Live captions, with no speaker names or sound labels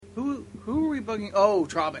Who were we bugging? Oh,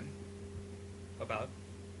 Trobin. About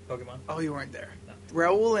Pokemon? Oh, you weren't there. No.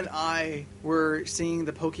 Raul and I were singing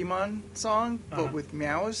the Pokemon song, but Uh-huh. with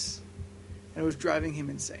meows, and it was driving him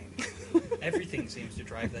insane. Everything seems to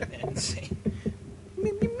drive that man insane.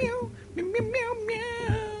 Meow, meow, meow, meow, meow,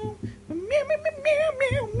 meow, meow, meow,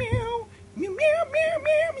 meow, meow, meow, meow, meow,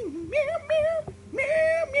 meow, meow, meow,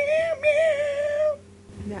 meow, meow, meow.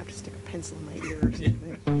 I'm gonna have to stick a pencil in my ear or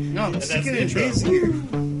something. No, That's stick it the in intro. his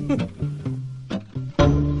ear.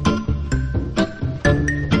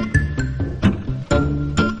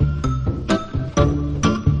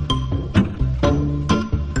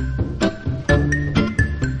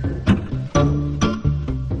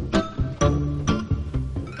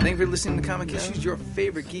 Thank you for listening to Comic Issues, your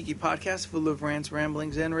favorite geeky podcast full of rants,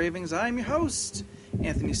 ramblings, and ravings. I'm your host,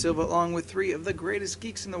 Anthony Silva, along with three of the greatest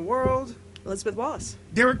geeks in the world. Elizabeth Wallace.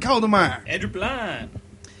 Derek Caldemeyer. Andrew Blind.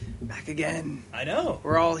 Back again. I know.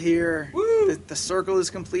 We're all here. Woo! The circle is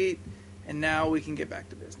complete, and now we can get back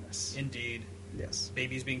to business. Indeed. Yes.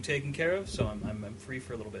 Baby's being taken care of, so I'm free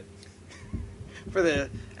for a little bit. For the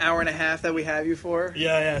hour and a half that we have you for.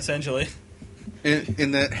 Yeah, essentially.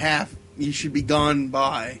 In that half, you should be gone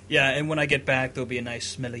by. Yeah, and when I get back, there'll be a nice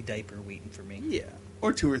smelly diaper waiting for me. Yeah.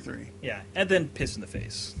 Or 2 or 3. Yeah, and then piss in the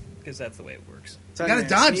face, because that's the way it works. So You gotta anyway,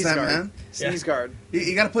 dodge sneeze that, guard. man. Sneeze Yeah. guard.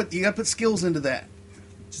 You gotta put skills into that.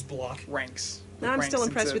 Just block. Ranks. No, I'm Ranks still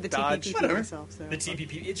impressed into with the dodge. TPP Whatever. myself. So. The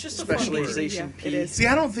TPP. It's just a fun word. Specialization Yeah, P. it is. See,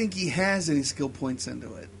 I don't think he has any skill points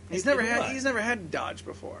into it. He's never What? had dodge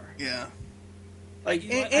before. Yeah. Like You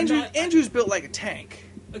know, I'm Andrew, not- Andrew's built like a tank.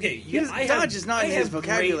 Okay, His I dodge have, is not I in his have great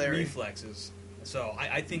vocabulary. reflexes, so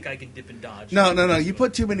I think I can dip and dodge. No. You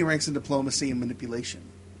put too many ranks in diplomacy and manipulation.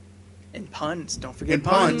 And puns. Don't forget And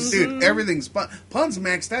puns, puns. dude. Everything's puns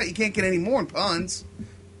maxed out. You can't get any more in puns.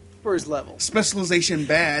 For his level. Specialization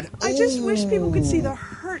bad. I just wish people could see the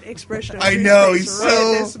hurt expression on I Drew's know, face he's right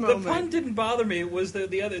so- at this The moment. pun didn't bother me. It was the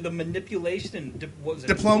manipulation and what was it?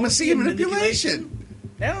 Diplomacy and manipulation.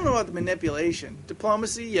 I don't know about the manipulation.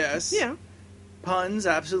 Diplomacy, yes. Yeah, Puns,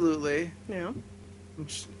 absolutely. yeah.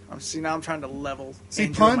 Now I'm trying to level. See,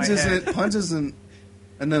 Andrew in puns my head. isn't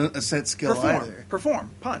a set skill either.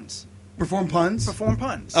 Perform. Puns. Perform puns. Perform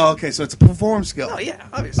puns. Oh, okay. So it's a perform skill. Oh, yeah,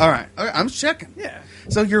 obviously. All right. I'm just checking. Yeah.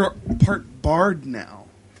 So you're part bard now.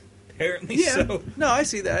 Apparently Yeah. so. No, I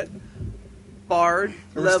see that. Bard,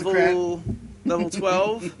 Aristocrat. level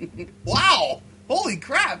 12. Wow! Holy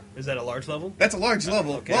crap! Is that a large level? That's a large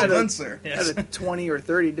level. Okay. Well At a- done, sir. Yes. At a 20 or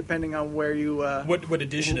 30, depending on where you... What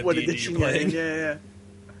edition of what D&D edition you're playing? Yeah.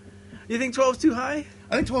 You think 12's too high?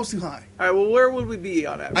 I think 12's too high. All right, well, where would we be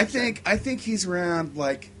on average? I think he's around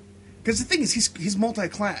like, because the thing is he's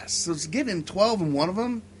multi-class, so to give him 12 in one of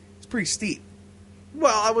them, it's pretty steep.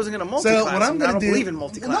 Well, I wasn't going to multi-class. So what I'm I going don't to do? believe in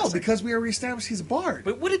multi-class. No, because we already established he's a bard.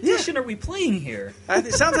 But what edition are we playing here?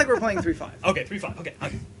 It sounds like we're playing 3-5. Okay, 3-5. Okay.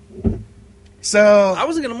 So I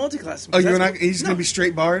wasn't going to multi-class. oh, you're not? He's going to be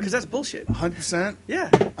straight bard. Because that's bullshit. 100%. Yeah.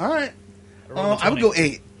 All right. I rolled a I would 20. go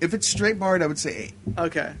 8. If it's straight bard, I would say 8.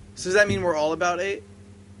 Okay. So does that mean we're all about 8?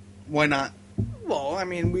 Why not? Well, I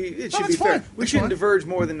mean, it should that's be fair. fine. We That's shouldn't fine. diverge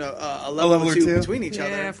more than a level or two between each Yeah,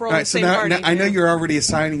 other. if we're All all right. the So same now, party. I know yeah. you're already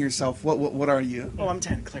assigning yourself. What are you? Oh, I'm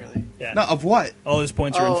 10, clearly. Yeah. No, of what? All his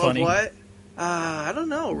points are in Oh, of funny. what? I don't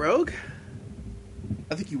know. Rogue?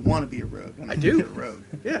 I think you want to be a rogue. I do. Be a rogue.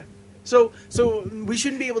 Yeah. So we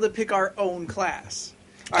shouldn't be able to pick our own class.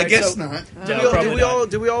 All I right, guess so not. Do No, we, all, probably do, we not. all,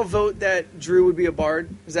 do we all vote that Drew would be a bard?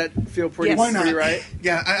 Does that feel pretty, Yes. Why not? pretty right?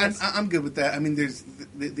 Yeah, I'm good with that. I mean, there's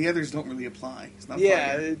the others don't really apply. It's not.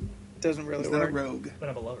 Yeah, fire. it doesn't really It's not a work. rogue. But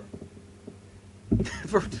I'm a lover.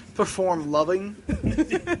 Perform loving.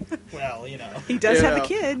 Well, you know. He does have Yeah, a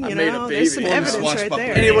kid, I you made a know. There's some baby. evidence right Swashbuckler.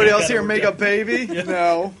 there. Anybody Yeah, else gotta here work make a out. baby?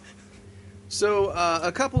 No. So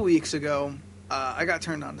a couple weeks ago, I got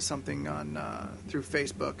turned on to something on through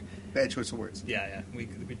Facebook. Bad choice of words. Yeah. We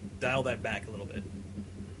dial that back a little bit.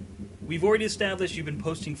 We've already established you've been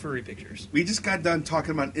posting furry pictures. We just got done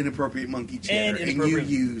talking about inappropriate monkey chatter, and you inappropriate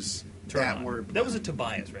use Turn that on. word. That was a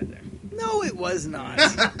Tobias right there. No, it was not.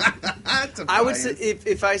 That's a I would bias. say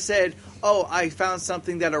if I said, "Oh, I found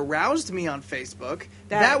something that aroused me on Facebook,"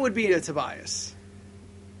 that would be a Tobias.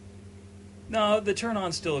 No, the turn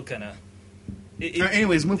on still kind of.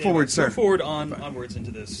 Anyways, move forward, sir. Move forward onwards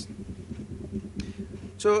into this.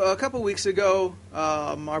 So a couple weeks ago,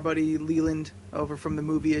 our buddy Leland over from the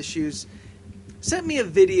Movie Issues sent me a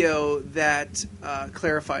video that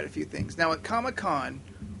clarified a few things. Now at Comic-Con,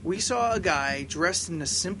 we saw a guy dressed in a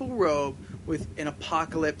simple robe with an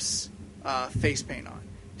apocalypse face paint on.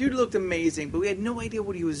 Dude looked amazing, but we had no idea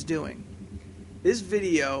what he was doing. This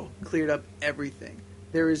video cleared up everything.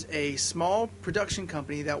 there is a small production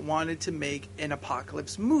company that wanted to make an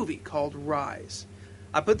apocalypse movie called Rise.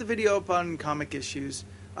 I put the video up on Comic Issues,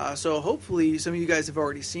 so hopefully some of you guys have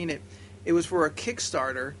already seen it. It was for a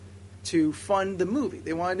Kickstarter to fund the movie.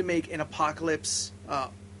 They wanted to make an apocalypse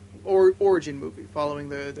origin movie following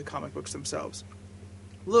the comic books themselves.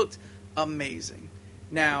 Looked amazing.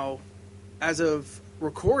 Now, as of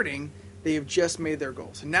recording, they have just made their goal.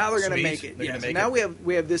 So now they're going to make it. They're gonna So make now it.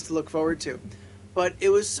 we have this to look forward to. But it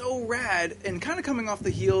was so rad, and kind of coming off the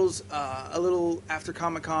heels, a little after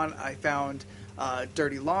Comic-Con, I found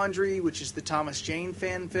Dirty Laundry, which is the Thomas Jane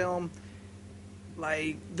fan film.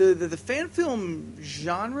 Like, the fan film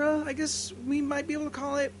genre, I guess we might be able to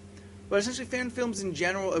call it. But essentially fan films in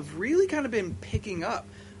general have really kind of been picking up.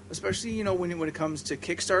 Especially, you know, when it comes to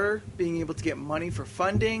Kickstarter, being able to get money for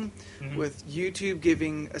funding, with YouTube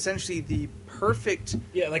giving essentially the perfect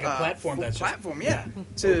like a platform that's platform, just, open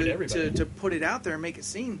to everybody. to put it out there and make it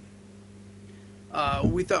seen.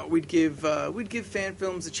 We thought we'd give fan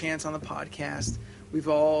films a chance on the podcast. We've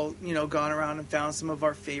all, you know, gone around and found some of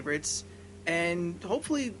our favorites, and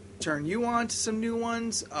hopefully turn you on to some new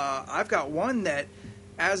ones. I've got one that,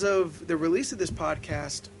 as of the release of this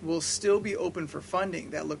podcast, will still be open for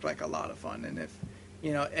funding. That looked like a lot of fun, and if,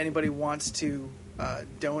 you know, anybody wants to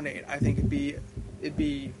donate, I think it'd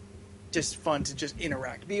be just fun to just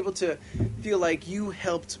interact, be able to feel like you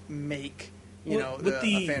helped make, you know,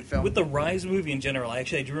 a fan film. With the Rise movie in general, I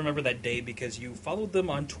do remember that day because you followed them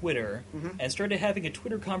on Twitter and started having a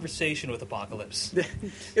Twitter conversation with Apocalypse.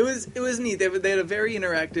 It was neat. They had a very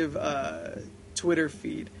interactive Twitter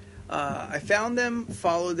feed. I found them,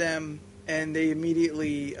 followed them, and they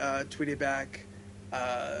immediately tweeted back,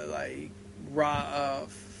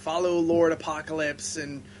 follow Lord Apocalypse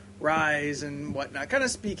and Rise and whatnot, kind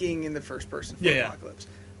of speaking in the first person for Apocalypse.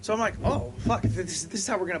 So I'm like, oh, fuck, this is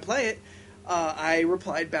how we're going to play it. I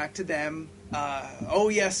replied back to them, oh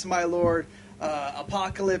yes, my lord,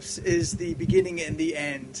 Apocalypse is the beginning and the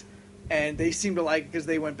end. And they seemed to like it because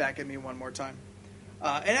they went back at me one more time.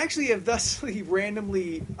 And actually have thusly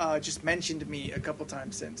randomly just mentioned me a couple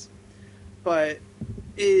times since. But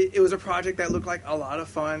it was a project that looked like a lot of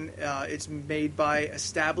fun. It's made by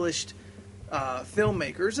established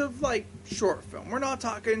filmmakers of, like, short film. We're not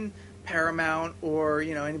talking Paramount or,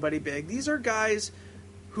 you know, anybody big. These are guys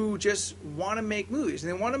who just want to make movies.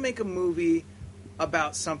 And they want to make a movie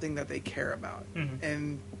about something that they care about.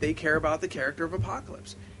 And they care about the character of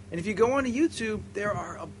Apocalypse. And if you go onto YouTube, there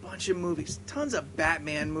are a bunch of movies. Tons of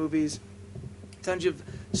Batman movies. Tons of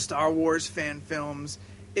Star Wars fan films.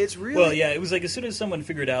 It's really... Well, yeah, it was like as soon as someone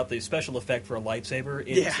figured out the special effect for a lightsaber,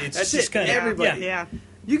 it's that's just it. kind of... Everybody. Yeah.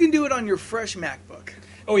 You can do it on your fresh MacBook.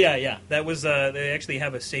 Oh, yeah. That was... they actually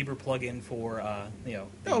have a saber plug-in for, the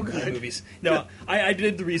good. movies. No, I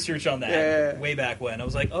did the research on that way back when. I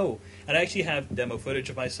was like, oh... And I actually have demo footage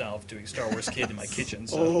of myself doing Star Wars Kid in my kitchen.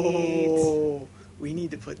 So. Oh... We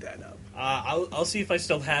need to put that up. I'll see if I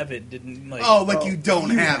still have it. You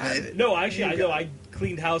don't have it. No, actually, I know. I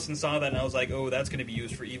cleaned house and saw that, and I was like, oh, that's going to be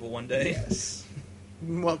used for Evil one day. Yes.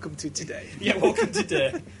 Welcome to today. Yeah, welcome to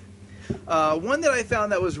today. One that I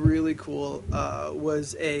found that was really cool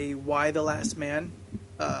was a Why the Last Man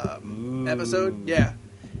episode. Yeah.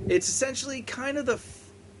 It's essentially kind of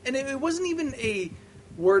and it wasn't even a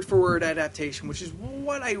word-for-word adaptation, which is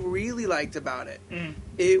what I really liked about it.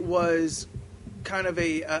 It was kind of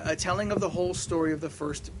a telling of the whole story of the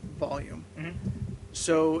first volume.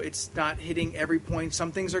 So it's not hitting every point.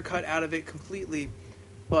 Some things are cut out of it completely,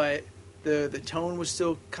 but the tone was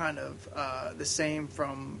still kind of the same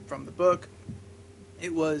from the book.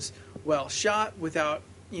 It was well shot without,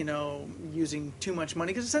 you know, using too much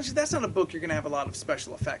money, because essentially that's not a book you're going to have a lot of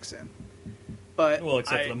special effects in. But well,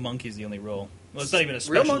 except for the monkey's the only role. Well, it's not even a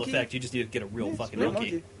special effect. You just need to get a real fucking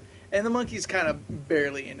monkey. And the monkey's kind of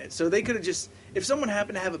barely in it. So they could have just... If someone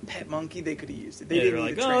happened to have a pet monkey, they could have used it. They were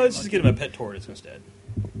like, let's just get him a pet tortoise instead.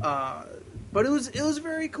 But it was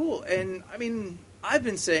very cool. And, I mean, I've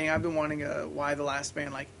been wanting a Why the Last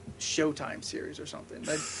Man, like, Showtime series or something.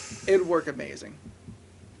 It'd work amazing.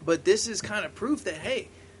 But this is kind of proof that, hey,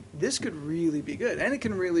 this could really be good. And it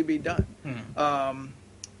can really be done.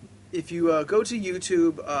 If you go to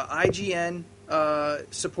YouTube, IGN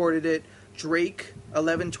supported it. Drake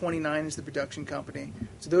 1129 is the production company.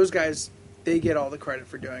 So those guys, they get all the credit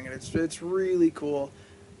for doing it. It's really cool.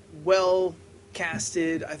 Well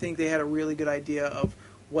casted. I think they had a really good idea of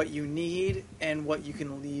what you need and what you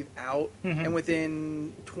can leave out. And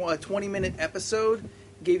within a 20-minute episode,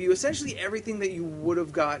 gave you essentially everything that you would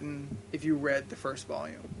have gotten if you read the first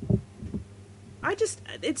volume.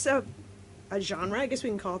 It's a genre, I guess we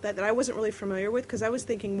can call it that I wasn't really familiar with, because I was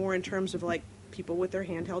thinking more in terms of, like, people with their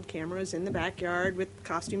handheld cameras in the backyard with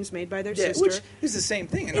costumes made by their Yeah, sister. which is the same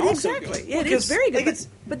thing. And also Exactly. good. Yeah, it Because, is very good. like,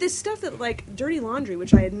 But this stuff that, like, Dirty Laundry,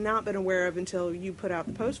 which I had not been aware of until you put out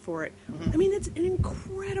the post for it, I mean, it's an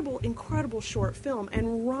incredible short film,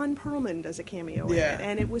 and Ron Perlman does a cameo in Yeah. it,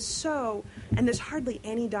 and it was so... And there's hardly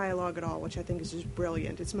any dialogue at all, which I think is just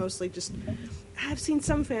brilliant. It's mostly just... I've seen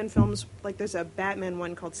some fan films, like there's a Batman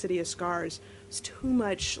one called City of Scars. It's too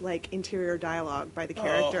much, like, interior dialogue by the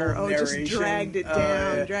character. Just narration. dragged it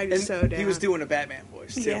down, dragged it And so down. He was doing a Batman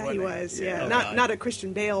voice, too, Yeah, he wasn't was. Yeah, Oh, not God. not a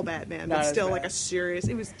Christian Bale Batman, Not but as still bad. like a serious.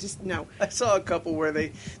 It was just no, I saw a couple where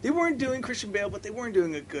they weren't doing Christian Bale, but they weren't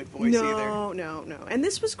doing a good voice either. no. And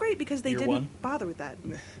this was great because they Year didn't one? bother with that.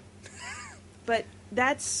 But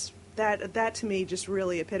that to me just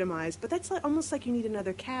really epitomized. But that's like, almost like you need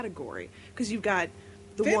another category because you've got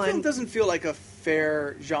the Fan one. film doesn't feel like a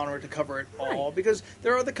fair genre to cover it all Right. because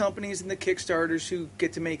there are the companies and the Kickstarters who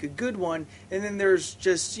get to make a good one, and then there's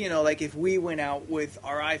just, like if we went out with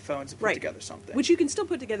our iPhones and put Right. together something. Which you can still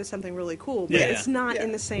put together something really cool, but Yeah. it's not Yeah.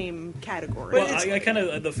 in the same category. But Well, it's- I kind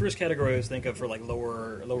of the first category I always think of for like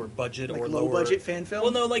lower budget Like or low lower budget fan film?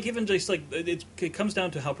 Well, no, like even just like it comes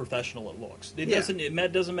down to how professional it looks. It Yeah.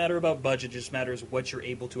 doesn't matter about budget; it just matters what you're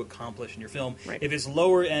able to accomplish in your film. Right. If it's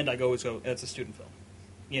lower end, I go it's a student film.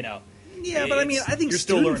 Yeah, but I mean, I think you're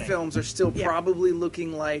still student learning. films are still Yeah. probably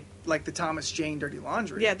looking like the Thomas Jane Dirty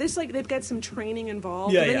Laundry. yeah, this like they've got some training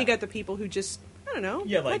involved. Yeah, and then yeah. you got the people who just I don't know,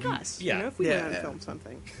 Yeah, like like, us. yeah. If we Yeah, went out yeah. and filmed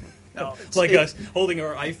something. No, Like us holding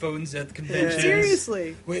our iPhones at the conventions.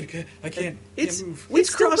 Seriously. Wait, I can't It's move. We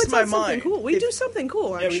it's still crossed put my out something mind. cool. We If- do something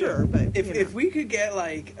cool, I'm Yeah, we do. sure. But If, you know. if we could get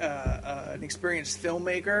like an experienced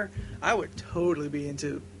filmmaker, I would totally be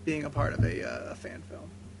into being a part of a fan film.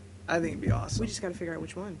 I think it'd be awesome. we just got to figure out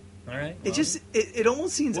which one. All right. It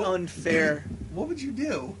almost seems Well- unfair. What would you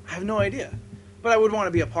do? I have no idea, but I would want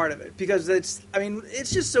to be a part of it because it's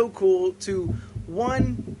just so cool to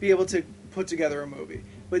one be able to put together a movie,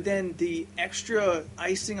 but then the extra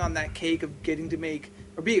icing on that cake of getting to make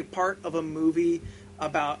or be a part of a movie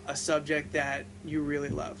about a subject that you really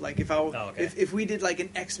love. Like if we did like an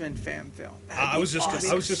X-Men fan film, I was just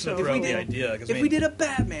awesome. I was just So gonna throw out cool. the idea because If we did a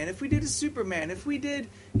Batman, if we did a Superman, if we did,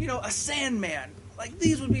 a Sandman, like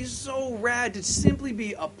these would be so rad to simply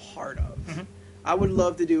be a part of. Mm-hmm. I would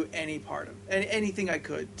love to do any part of anything I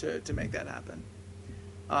could to make that happen.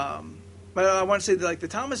 But I want to say that like the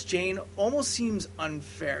Thomas Jane almost seems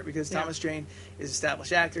unfair because Yeah. Thomas Jane is an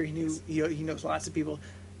established actor. He knows lots of people.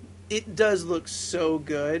 It does look so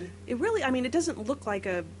good. It really, I mean, it doesn't look like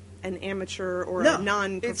an amateur or No, a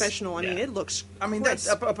non-professional. I mean, yeah. it looks. I mean, that's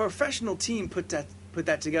crisp. a professional team put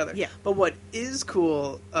that together. Yeah. But what is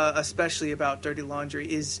cool, especially about Dirty Laundry,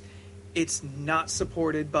 is it's not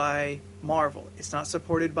supported by Marvel. It's not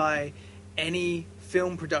supported by any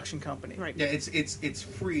film production company. Right. Yeah, it's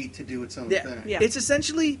free to do its own Yeah. thing. Yeah. It's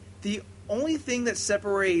essentially the only thing that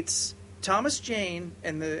separates Thomas Jane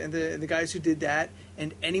and the guys who did that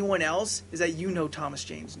and anyone else is that Thomas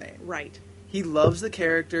Jane's name. Right. He loves the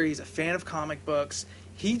character. He's a fan of comic books.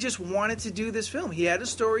 He just wanted to do this film. He had a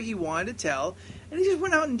story he wanted to tell, and he just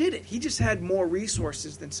went out and did it. He just had more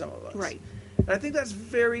resources than some of us. Right. And I think that's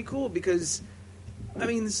very cool because, I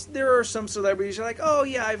mean, there are some celebrities who are like, oh,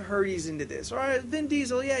 yeah, I've heard he's into this. Or Vin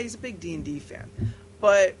Diesel, yeah, he's a big D&D fan.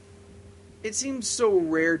 But it seems so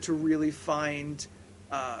rare to really find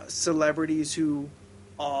celebrities who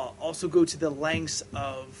also go to the lengths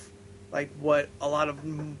of, like, what a lot of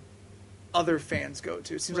other fans go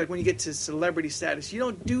to. It seems like when you get to celebrity status, you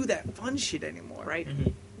don't do that fun shit anymore. Right.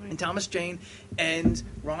 And Thomas Jane and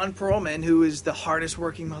Ron Perlman, who is the hardest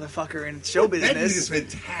working motherfucker in show That dude is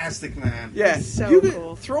business. fantastic, man. Yeah, He's so you can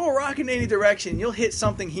cool. throw a rock in any direction, you'll hit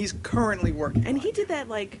something he's currently working And on. he did that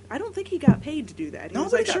like I don't think he got paid to do that. He was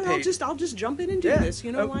Nobody like, got sure, paid. I'll just jump in and do Yeah. this.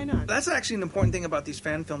 Why not? That's actually an important thing about these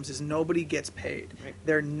fan films is nobody gets paid. Right.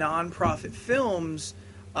 They're non-profit films,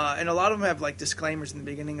 and a lot of them have like disclaimers in the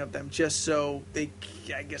beginning of them just so I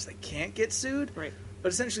guess they can't get sued. Right.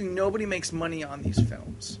 But essentially, nobody makes money on these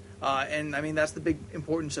films. And I mean, that's the big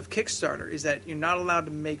importance of Kickstarter is that you're not allowed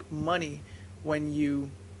to make money when you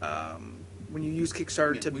use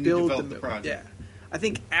Kickstarter Yeah, to when you build develop the the movie. project. Yeah, I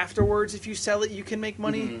think afterwards, if you sell it, you can make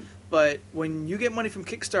money. Mhm. But when you get money from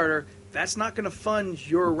Kickstarter, that's not going to fund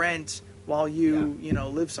your rent while you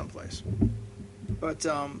live someplace. But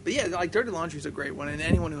yeah, like Dirty Laundry is a great one, and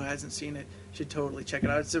anyone who hasn't seen it should totally check it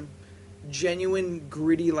out. It's a genuine,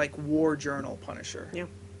 gritty, like war journal Punisher. Yeah.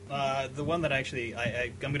 The one that actually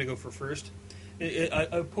I'm going to go for first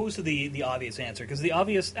Opposed to the obvious answer, because the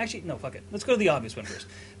obvious... Actually, no, fuck it. Let's go to the obvious one first.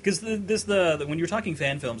 Because when you were talking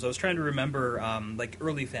fan films, I was trying to remember, like,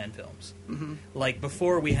 early fan films. Mm-hmm. Like,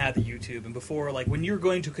 before we had the YouTube, and before, like, when you were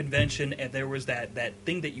going to a convention, and there was that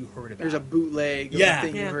thing that you heard about. There's a bootleg Yeah.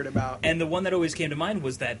 thing you heard about. And the one that always came to mind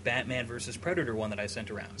was that Batman versus Predator one that I sent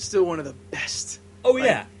around. Still one of the best. Oh, Like,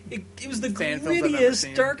 yeah. It was the fan films I've ever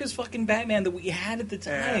seen. grittiest, darkest fucking Batman that we had at the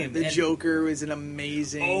time. The And- Joker is an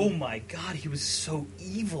amazing... Oh my god, he was so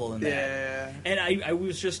evil in that. Yeah. And I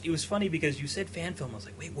was just, it was funny because you said fan film. I was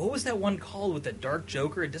like, wait, what was that one called with the dark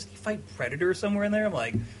Joker? And doesn't he fight Predator somewhere in there? I'm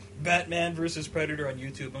like, Batman versus Predator on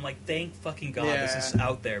YouTube. I'm like, thank fucking god this is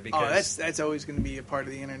out there, because that's always going to be a part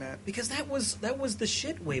of the internet. because that was the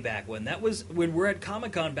shit way back when. That was when we're at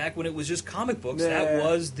Comic-Con back when it was just comic books. Yeah. That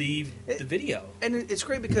was the video. And it's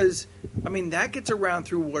great because, I mean, that gets around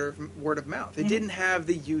through word of mouth. It didn't have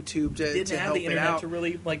the YouTube to Didn't have help the it internet out. to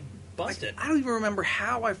really like bust it. I don't even remember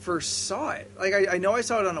how I first saw it. Like, I know I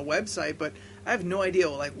saw it on a website, but I have no idea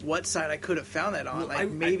like what site I could have found that on. Well,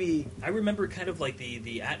 like maybe I remember kind of like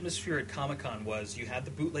the atmosphere at Comic-Con was you had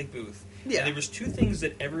the bootleg booth. Yeah. And there was two things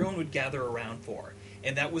that everyone would gather around for.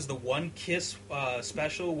 And that was the one Kiss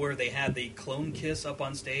special where they had the clone Kiss up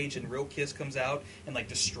on stage and real Kiss comes out and like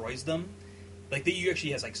destroys them. Like he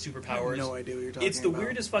actually has like superpowers. I have no idea what you're talking It's the about.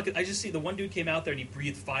 weirdest fucking. I just see the one dude came out there and he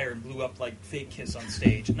breathed fire and blew up like fake Kiss on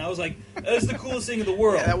stage, and I was like, "That's the coolest thing in the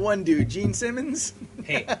world." Yeah, that one dude, Gene Simmons.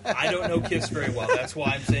 Hey, I don't know Kiss very well. That's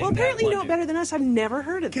why I'm saying. Well, apparently that you know one it better than us. I've never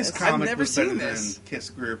heard of Kiss this. comic never was better seen than this. Kiss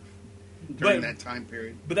group during But- that time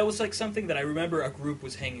period. But that was like something that I remember a group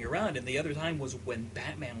was hanging around, and the other time was when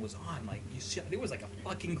Batman was on. Like you see, there was like a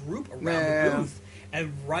fucking group around Yeah. the booth,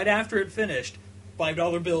 and right after it finished,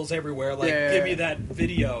 $5 bills everywhere. Like, Yeah. give me that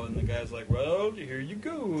video, and the guy's like, "Well, here you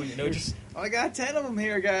go." You know, just I got 10 of them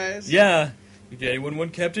here, guys. yeah. Did anyone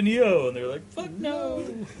want Captain EO? And they're like, "Fuck no."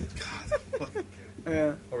 God, fucking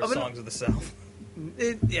Yeah. Or Oh, but Songs of the South.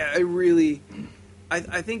 it really,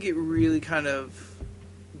 I think it really kind of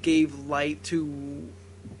gave light to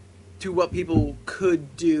what people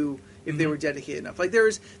could do if they were dedicated enough. Like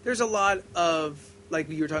there's a lot of, like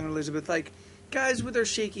you were talking to Elizabeth, like guys with their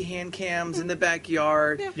shaky hand cams in the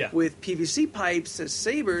backyard Yeah. with PVC pipes as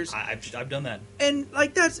sabers, I've done that. and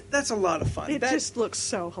like that's a lot of fun. It That- just looks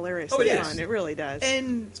so hilarious. Oh, it fun. is. It really does.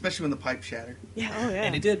 and especially when the pipe shattered. yeah. Oh yeah.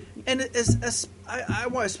 And it did. And I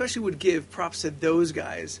especially would give props to those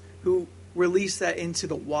guys who release that into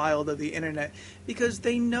the wild of the internet, because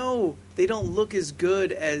they know they don't look as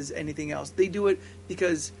good as anything else. They do it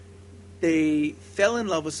because they fell in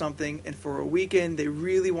love with something, and for a weekend they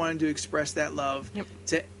really wanted to express that love Yep.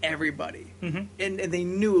 to everybody. Mhm. And they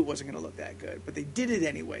knew it wasn't going to look that good, but they did it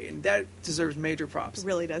anyway, and that deserves major props. It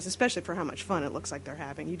really does, especially for how much fun it looks like they're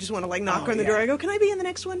having. You just want to like knock Oh, on the yeah. door and go, "Can I be in the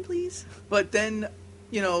next one, please?" But then,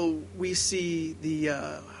 we see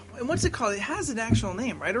the and what's it called? It has an actual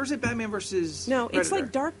name, right? Or is it Batman versus No, it's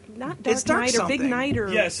Predator? like not Dark It's Dark Knight or Big something. Night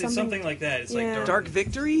or Yes, it's something like that. It's Yeah. like Dark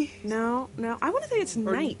Victory? No, I want to say it's Or-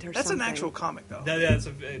 Night or that's something. an actual comic, though. That's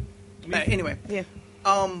Anyway, Yeah.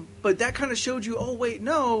 but that kind of showed you, oh, wait,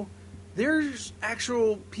 no, there's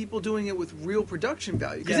actual people doing it with real production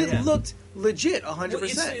value. Because Yeah. it looked legit,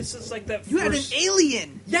 100%. it's just like that. You had an first-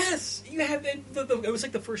 alien! Yes, you had it. It was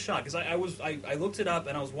like the first shot because I looked it up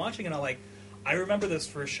and I was watching and I remember this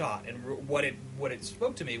first shot and what it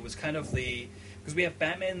spoke to me was kind of because we have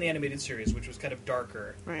Batman the animated series, which was kind of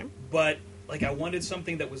darker, Right. but like I wanted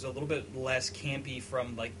something that was a little bit less campy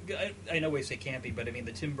from like I know I say campy, but I mean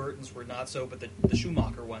the Tim Burtons were not so, but the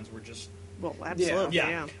Schumacher ones were just Well, absolutely.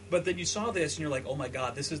 yeah. But then you saw this and you're like, oh my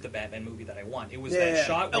god, this is the Batman movie that I want. It was Yeah. that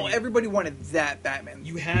shot. Where Everybody wanted that Batman.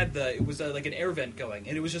 you had it was like an air vent going,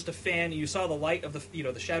 and it was just a fan. And you saw the light of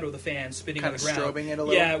the shadow of the fan spinning on Kinda the ground, strobing it a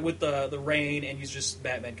little. Yeah, with the rain, and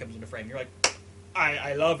Batman comes into frame. You're like,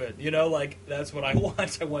 I love it. Like that's what I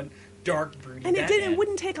want. I want dark, broody And Batman. it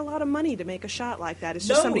wouldn't take a lot of money to make a shot like that. It's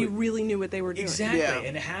just No. somebody really knew what they were doing. exactly, Yeah.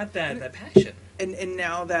 and it had that passion. And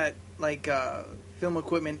now that, like, film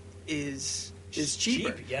equipment is cheaper.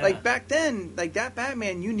 Cheap, yeah. Like, back then, like, that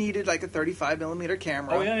Batman, you needed, like, a 35mm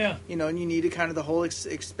camera. Oh, yeah. And you needed kind of the whole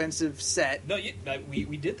expensive set. No,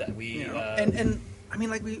 we did that. We And I mean,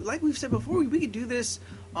 like we've said before, we could do this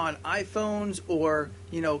on iPhones or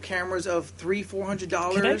cameras of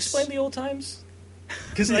 $300-$400. can I explain the old times?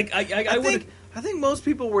 Because like I would. I think most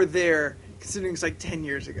people were there, considering it's like 10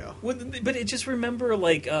 years ago. Well, but it just remember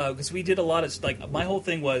because we did a lot of my whole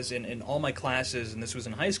thing was in all my classes, and this was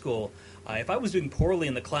in high school. If I was doing poorly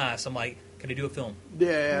in the class, I'm like, Can I do a film?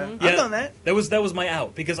 Yeah. Mhm. I've done that. That was my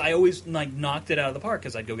out because I always like knocked it out of the park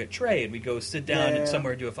because I'd go get Trey and we'd go sit down Yeah.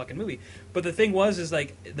 somewhere and do a fucking movie. But the thing was, is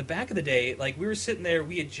like the back of the day, like we were sitting there,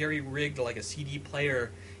 we had jerry rigged like a CD player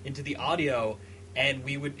into the audio, and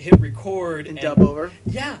we would hit record And dub over.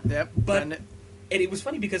 Yeah, Yep. but done it. and it was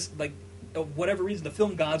funny because like. Whatever reason, the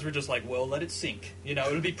film gods were just like, well, let it sink. You know,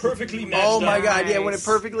 it'll be perfectly matched Oh up. my god, yeah, when it Nice.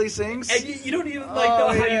 perfectly sings. And you don't even like Oh, know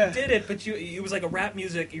how yeah. you did it, but it was like a rap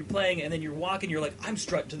music you're playing, and then you're walking, you're like, I'm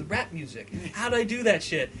strutting to the rap music. How'd I do that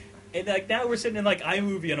shit? And like now we're sitting in like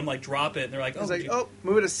iMovie, and I'm like, drop it, and they're like, It's oh, like, oh,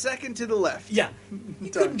 move it a second to the left. yeah,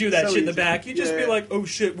 you Done. couldn't do that So shit in the easy. back. You just Yeah, be yeah. like, oh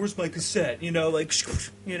shit, where's my cassette? You know, like,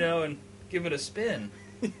 and give it a spin.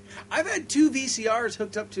 I've had 2 VCRs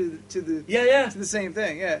hooked up to the Yeah. to the same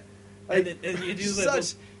thing. Yeah, And, like then, and you do that.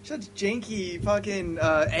 such janky fucking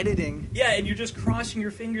editing. Yeah, and you're just crossing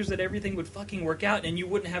your fingers that everything would fucking work out, and you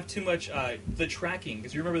wouldn't have too much the tracking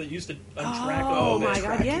because you remember that you used to untrack all Oh, that. my God,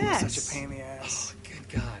 Tracking was yes. such a pain in the ass. Oh, good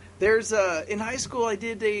God. There's in high school I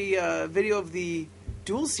did a video of the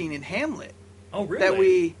duel scene in Hamlet Oh,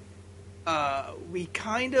 really? that we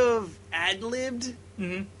kind of ad-libbed.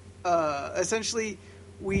 Mm-hmm. Essentially,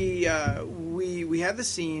 we had the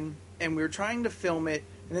scene and we were trying to film it,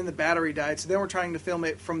 and then the battery died. So then we're trying to film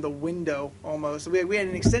it from the window almost. So we had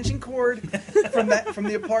an extension cord from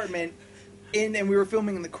the apartment in, and we were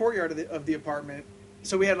filming in the courtyard of the apartment.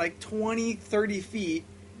 So we had like 20, 30 feet,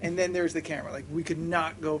 and then there's the camera. Like we could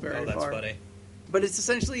not go very Oh, that's far. funny. But it's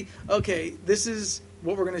essentially, okay, this is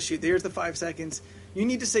what we're going to shoot. Here's the 5 seconds. You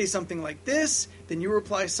need to say something like this, then you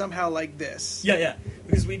reply somehow like this. Yeah.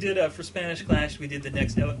 Because we did, for Spanish Clash, we did the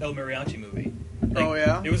next El Mariachi movie. Like, Oh,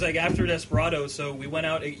 yeah? It was like after Desperado, so we went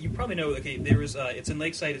out. You probably know, okay, there was, it's in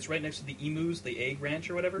Lakeside. It's right next to the Emus, the egg ranch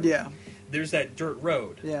or whatever. Yeah, There's that dirt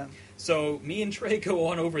road. yeah. So me and Trey go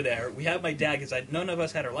on over there. We have my dad because none of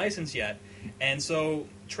us had our license yet, and so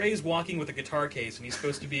Trey's walking with a guitar case, and he's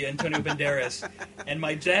supposed to be Antonio Banderas, and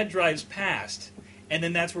my dad drives past, and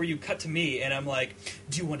then that's where you cut to me, and I'm like,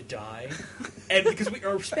 "Do you want to die?" And because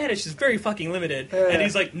our Spanish is very fucking limited, and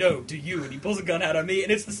he's like, "No, do you?" And he pulls a gun out on me,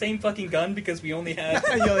 and it's the same fucking gun because we only had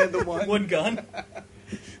You only had the one. one gun.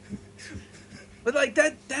 But like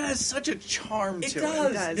that has such a charm It to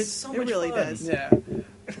does. It does. It's so It much really fun. does. it. Yeah.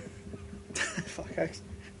 Fuck, I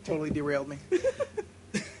totally derailed me.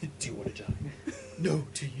 Do you want to die? No,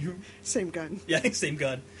 do you? Same gun. Yeah, same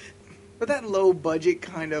gun. But that low budget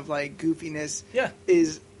kind of like goofiness Yeah.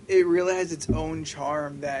 it really has its own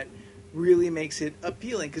charm that really makes it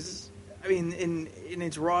appealing. Because I mean, in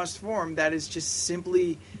its rawest form, that is just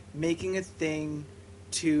simply making a thing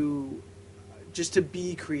to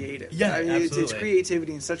be creative. Yeah, I mean, it's absolutely.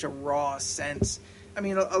 creativity in such a raw sense. I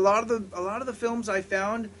mean, a lot of the films I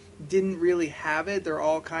found didn't really have it. They're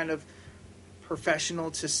all kind of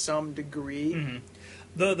professional to some degree. Mm-hmm.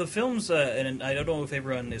 The films, and I don't know if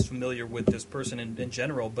everyone is familiar with this person in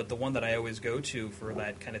general, but the one that I always go to for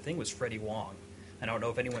that kind of thing was Freddie Wong. I don't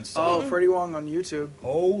know if anyone saw Oh, it. Freddie Wong on YouTube.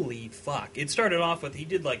 Holy fuck. It started off with, he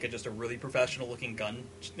did like just a really professional looking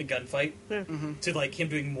gunfight, Yeah. to like him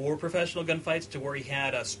doing more professional gunfights, to where he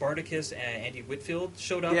had Spartacus and Andy Whitfield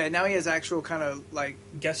showed up. Yeah, now he has actual kind of like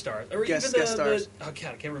Guest stars. Or Guest even stars. oh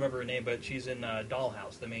god, I can't remember her name, but she's in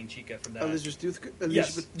Dollhouse, the main chica from that. Elizabeth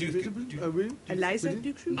Yes, Eliza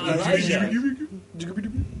Dushku?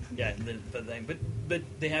 Yeah, the thing. But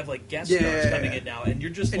they have like guest Yeah, stars yeah, coming yeah. in now, and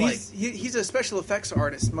you're just And like, he's a special effects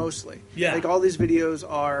artist mostly. Yeah. Like all these videos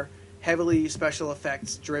are heavily special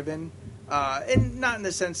effects driven. And not in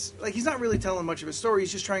the sense, like he's not really telling much of a story.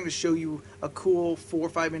 He's just trying to show you a cool 4 or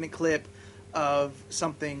 5 minute clip of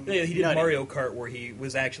something. yeah, he did nutty. Mario Kart where he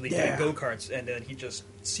was actually Yeah. doing go-karts, and then he just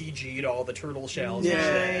CG'd all the turtle shells. Yeah.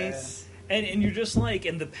 And, shit. Nice. and you're just like,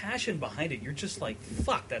 and the passion behind it, you're just like,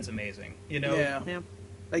 fuck, that's amazing. You know? Yeah. Yeah.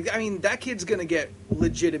 Like I mean, that kid's gonna get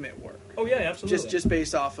legitimate work. Oh yeah, absolutely. Just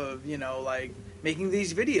based off of like making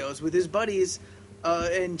these videos with his buddies,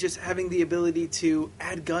 and just having the ability to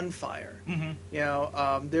add gunfire.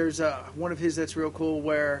 Mhm. There's one of his that's real cool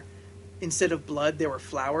where instead of blood there were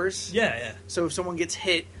flowers. Yeah. So if someone gets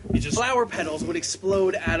hit, You just flower petals would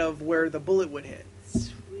explode out of where the bullet would hit.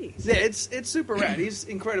 Sweet. Yeah, it's super rad. He's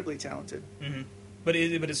incredibly talented. Mhm. But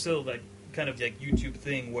it's still like kind of like YouTube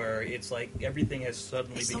thing where it's like everything has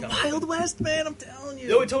suddenly It's the become Wild West, man. I'm telling you.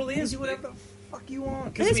 No, it totally You is. do whatever the fuck you want.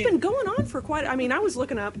 And 'Cause it's I mean- been going on for quite. I was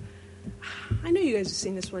looking up. I know you guys have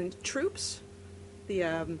seen this one. Troops, the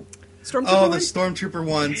Stormtrooper Oh, the one? Stormtrooper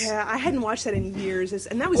ones. Yeah, I hadn't watched that in years,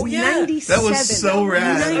 and that was Oh, yeah. 97. That was so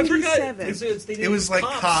rad. I forgot. 97. They It was like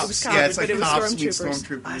cops. It was Yeah, it's cops, like but it was cops meet Stormtroopers.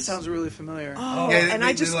 Stormtroopers. That sounds really familiar. Oh, Yeah, and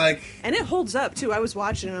I they just like and it holds up too. I was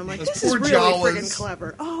watching it and I'm like, Those this is poor really Jawas. friggin'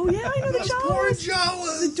 clever. Oh yeah, I know the those poor Jawas.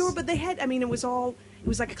 Jawas. The door, but they had. I mean, it was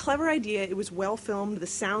like a clever idea. It was well filmed. The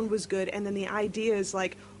sound was good, and then the idea is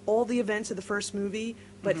like all the events of the first movie,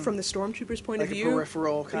 but from the Stormtroopers' point Like of a view.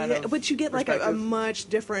 peripheral kind of But you get like a perspective. much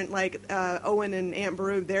different, like Owen and Aunt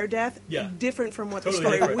Beru, their death, Yeah. different from what Totally the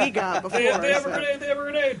story different. we got before. They have a so grenade. They have a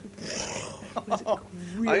grenade.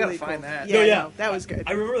 really I gotta cool. find that. Yeah, No, yeah. no, that was good.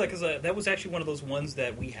 I remember that because that was actually one of those ones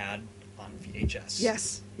that we had on VHS.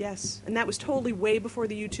 Yes, and that was totally way before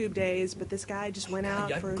the YouTube days. But this guy just went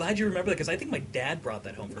out I'm for. glad you remember that because I think my dad brought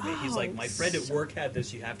that home for me. He's Oh, like, my friend at work had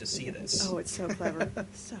this. You have to see this. Oh, it's so clever,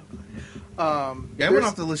 so clever. Yeah, I went there's-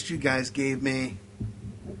 off the list you guys gave me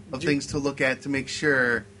of things to look at to make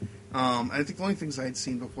sure. I think the only things I'd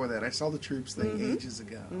seen before that, I saw the Troops thing ages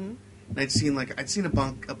ago, and I'd seen a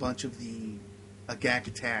bunch of the Gak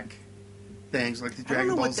Attack things, like the I don't Dragon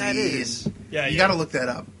know Ball what Z. that is. And Yeah, you yeah. got to look that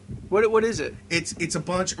up. What is it? It's a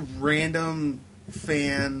bunch of random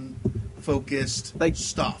fan focused Like-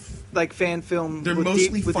 stuff. Like fan film? They're with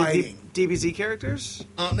mostly with fighting. The DBZ characters?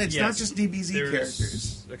 It's not Yes. just DBZ There's-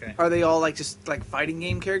 characters. Okay. Are they all like just like fighting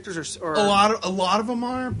game characters, or A lot of them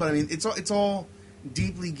are, but I mean, it's all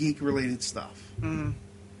deeply geek related stuff. Mhm.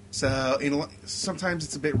 So sometimes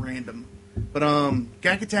it's a bit random, but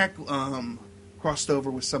Gak Attack crossed over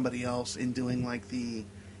with somebody else in doing like the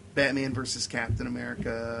Batman versus Captain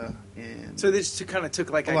America, and So they just kind of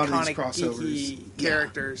took like A lot of iconic these crossovers. geeky Yeah.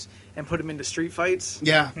 characters and put them into street fights.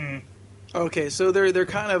 yeah, Okay, so they're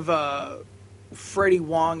kind of Freddie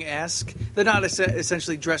Wong esque. They're not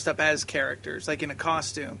essentially dressed up as characters, like in a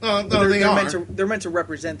costume. No, But they they're are. meant to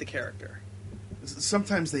represent the character.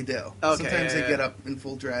 Sometimes they do. Okay, Sometimes yeah, they get yeah. up in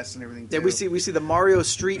full dress and everything. Yeah, too. we see the Mario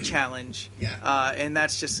Street Challenge. Yeah. And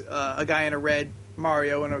that's just a guy in a red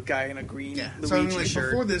Mario and a guy in a green Yeah. Luigi So I mean, like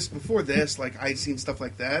shirt. before this, like I'd seen stuff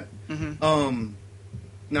like that. Mhm.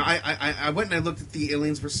 Now I went and I looked at the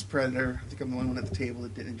Aliens versus Predator. I think I'm the only one at the table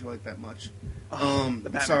that didn't enjoy it that much. The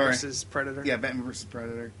Batman sorry. versus Predator. Yeah, Batman versus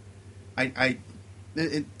Predator.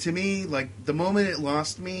 To me, like the moment it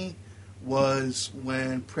lost me was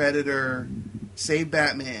when Predator saved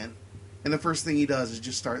Batman, and the first thing he does is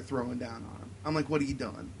just start throwing down on him. I'm like, what are you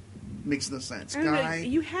doing? Makes no sense, I don't know, guy.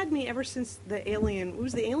 you had me ever since the alien. It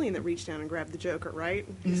was the alien that reached down and grabbed the Joker, right?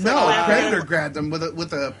 No, Like, Predator grabbed him with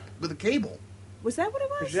a cable. Was that what it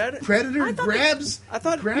was? Is that it? Predator I thought grabs. I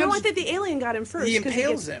thought- grabs, No, I think the alien got him first. He 'cause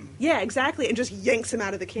impales gets- him. Yeah, exactly, and just yanks him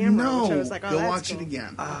out of the camera. No, which I was like, oh, go that's watch cool. it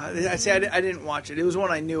again. I see. I didn't watch it. It was one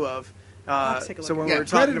I knew of. I'll have to take a So look when at we it. were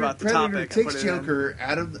talking about the Predator topic, I takes put it in. Joker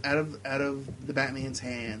out of the Batman's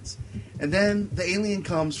hands, and then the alien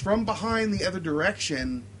comes from behind the other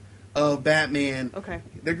direction of Batman. Okay,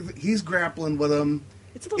 He's grappling with him.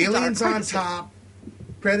 it's a little Alien's dark. on top.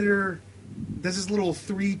 Predator does his little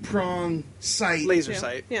 3-prong sight. Laser Yeah.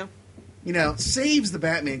 sight. Yeah, Saves the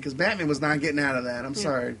Batman because Batman was not getting out of that. I'm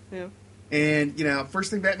sorry. yeah. And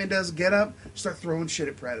first thing Batman does is get up, start throwing shit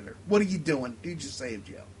at Predator. What are you doing? Dude just saved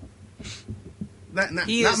you. Not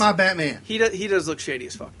He not is- my Batman. He does look shady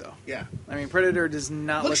as fuck, though. Yeah. I mean, Predator does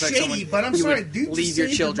not Looks look like shady, someone but I'm you sorry, would dude just leave your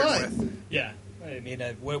saved your children butt. with. Yeah. I mean,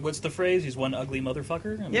 what's the phrase? He's one ugly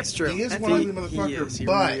motherfucker. I mean, Yep, it's true. He is That's- one ugly motherfucker, He is. He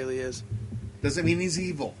but- really is. Doesn't mean he's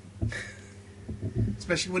evil.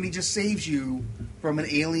 Especially when he just saves you from an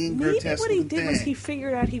alien Maybe grotesque what he looking did was thing. he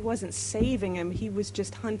figured out he wasn't saving him. He was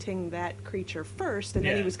just hunting that creature first, and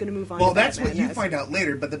then he Yeah. was going to move on. Well, to that's what Batman you as- find out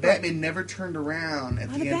later, but the Batman never turned around at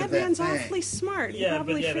Oh, the the end Batman's of that thing. awfully smart. He Yeah,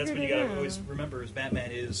 probably but yeah, that's figured what you it gotta out. always remember: is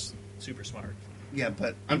Batman is super smart. Yeah,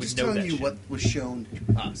 but I'm would just know telling that you shit. what was shown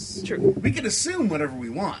to us. True. We can assume whatever we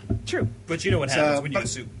want. True. But you know what So, happens when you but-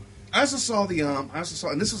 assume. I also saw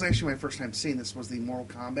and this was actually my first time seeing this, was the Mortal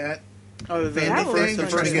Kombat Oh, the, fan That was thing. the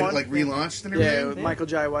They're trying to first get one? it like relaunched and Yeah, everything. with Michael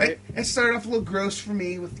Jai White. It started off a little gross for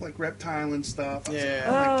me with like reptile and stuff. I was Yeah. like,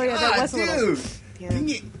 Oh, my yeah, that God, was a little- dude.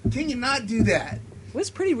 Yeah. Can you not do that? It was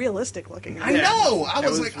pretty realistic looking. I Yeah. know. I It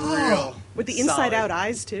was like, real. oh. With the Solid. inside out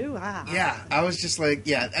eyes too. Ah. Yeah, I was just like,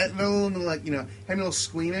 that little like, had me a little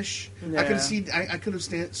squeamish. I Yeah. could have seen, I could have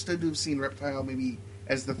stood to have seen Reptile maybe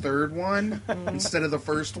as the third one instead of the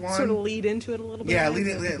first one. Sort of lead into it a little bit. Yeah,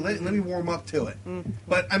 let me warm up to it.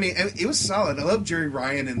 But I mean, it was solid. I love Jerry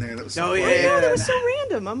Ryan in there. That was so Oh, fun. yeah. I know, that was so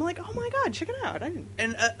random. I'm like, oh my god, check it out. I didn't.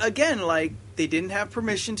 And again, like, they didn't have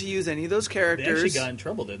permission to use any of those They characters. actually got in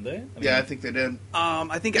trouble, didn't they? Yeah, I think they did.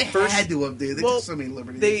 I think They at first had to have, dude. They took so many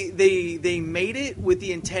liberties. They made it with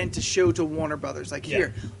the intent to show to Warner Brothers, like,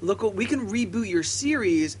 here, look, we can reboot your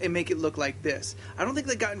series and make it look like this. I don't think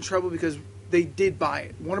they got in trouble because they did buy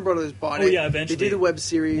it. Warner Brothers bought it. Oh yeah, eventually they did a web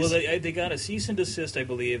series. Well, they got a cease and desist, I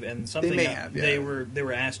believe, and something may have, yeah. they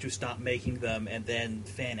were asked to stop making them, and then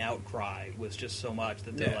fan outcry was just so much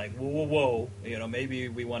that they're like, whoa, maybe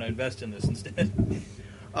we want to invest in this instead.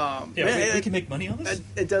 We can make money on this.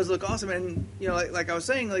 It does look awesome, and like I was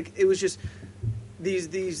saying, like it was just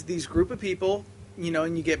these group of people,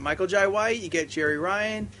 and you get Michael Jai White, you get Jerry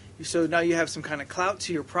Ryan, so now you have some kind of clout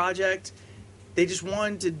to your project. They just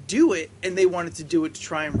wanted to do it, and they wanted to do it to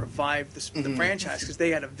try and revive the franchise because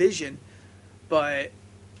they had a vision. But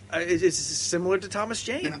it's similar to Thomas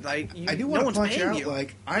Jane. I do want to punch out,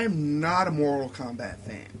 like, I am not a Mortal Kombat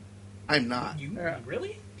fan. I'm not. You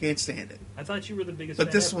really? Can't stand it. I thought you were the biggest. But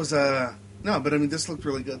fan this ever. was no. But I mean, this looked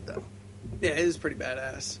really good though. Yeah, it is pretty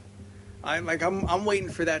badass. I'm waiting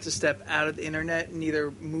for that to step out of the internet in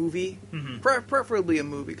either movie, preferably a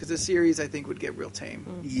movie, because a series I think would get real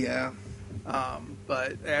tame. Yeah.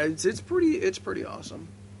 But it's pretty awesome.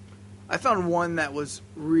 I found one that was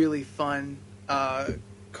really fun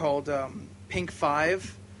called Pink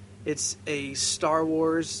 5. It's a Star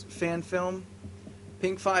Wars fan film.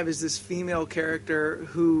 Pink 5 is this female character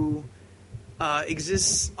who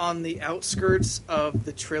exists on the outskirts of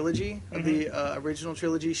the trilogy, of the original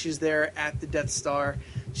trilogy. She's there at the Death Star.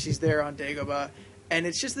 She's there on Dagobah. And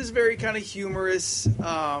it's just this very kind of humorous...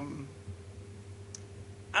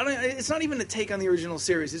 it's not even a take on the original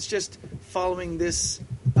series. It's just following this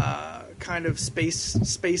kind of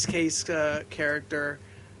space case character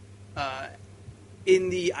in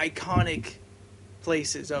the iconic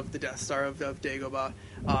places of the Death Star of Dagobah.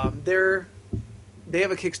 They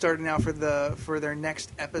have a Kickstarter now for their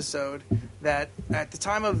next episode that at the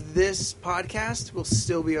time of this podcast will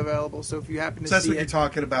still be available. So if you happen to see that's what it, you're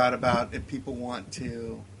talking about if people want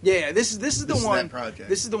to. Yeah, this is the one project.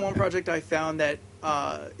 This is the one project I found that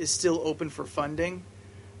is still open for funding,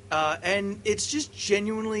 and it's just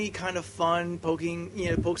genuinely kind of fun.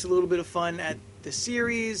 Pokes a little bit of fun at the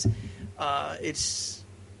series. It's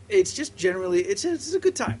just generally it's a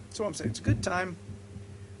good time. That's what I'm saying. It's a good time,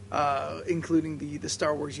 including the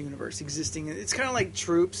Star Wars universe existing. It's kind of like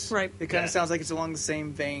Troops, right? It kind of sounds like it's along the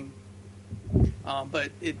same vein.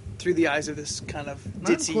 But it through the eyes of this kind of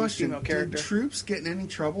ditzy female character. Did Troops get in any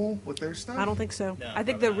trouble with their stuff? I don't think so. No, I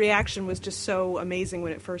think the reaction was just so amazing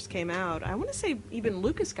when it first came out. I want to say even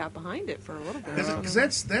Lucas got behind it for a little bit. Because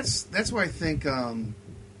that's why I think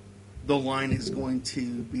the line is going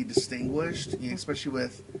to be distinguished, especially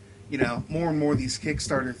with more and more of these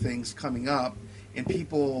Kickstarter things coming up, and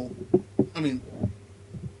people. I mean,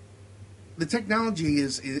 the technology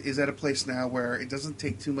is at a place now where it doesn't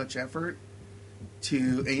take too much effort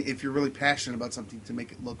to, if you're really passionate about something, to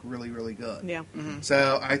make it look really, really good. Yeah. Mm-hmm.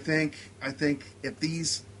 So I think if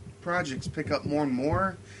these projects pick up more and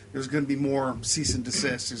more, there's going to be more cease and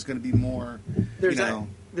desist. There's going to be more.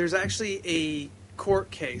 There's actually a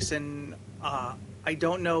court case, and I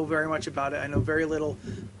don't know very much about it. I know very little,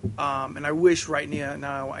 and I wish right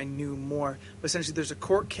now I knew more. But essentially, there's a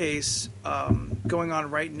court case going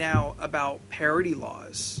on right now about parody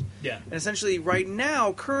laws. Yeah. And essentially, right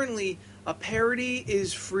now, currently, a parody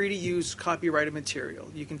is free to use copyrighted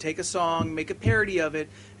material. You can take a song, make a parody of it,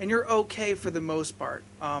 and you're okay for the most part.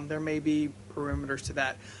 There may be perimeters to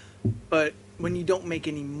that. But when you don't make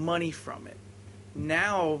any money from it,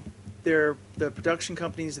 now the production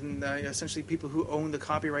companies and essentially people who own the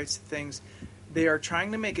copyrights to things, they are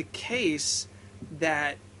trying to make a case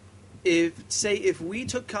that if we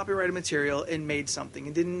took copyrighted material and made something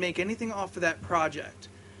and didn't make anything off of that project,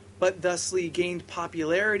 but thusly gained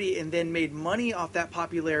popularity and then made money off that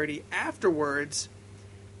popularity afterwards,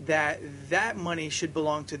 that money should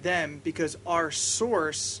belong to them because our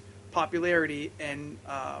source popularity and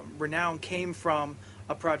renown came from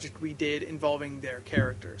a project we did involving their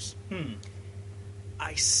characters.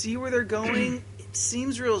 I see where they're going. It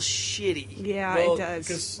seems real shitty. Yeah, Well, it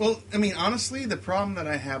does. Well, I mean, honestly, the problem that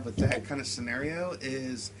I have with that kind of scenario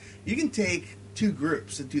is you can take two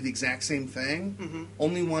groups that do the exact same thing,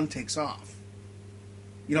 only one takes off.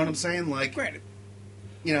 You know what I'm saying? Like, Granted.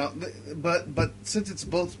 But since it's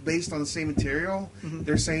both based on the same material,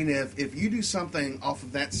 they're saying if you do something off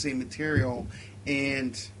of that same material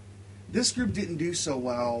and this group didn't do so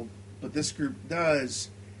well, but this group does,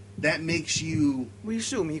 that makes you We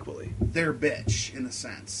sue them equally. their bitch in a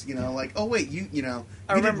sense. You know, like, oh wait, you did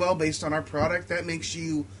remember- well based on our product. That makes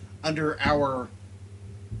you under our,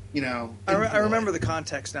 I employ. remember the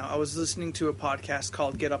context now. I was listening to a podcast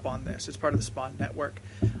called Get Up On This. It's part of the Spawn Network.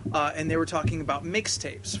 And they were talking about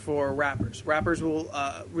mixtapes for rappers. Rappers will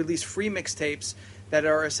release free mixtapes that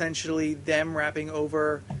are essentially them rapping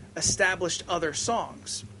over established other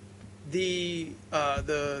songs. The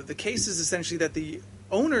case is essentially that the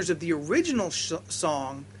owners of the original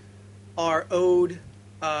song are owed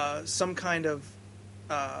some kind of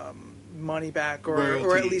money back or at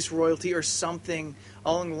Royalty. least royalty or something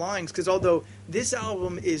along the lines, because although this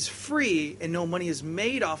album is free and no money is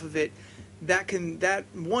made off of it, that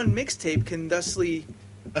one mixtape can thusly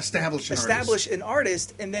establish an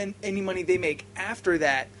artist, and then any money they make after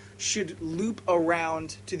that should loop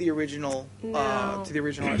around to the original No.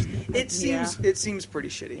 artist. It seems pretty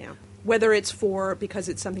shitty. Yeah. Whether it's because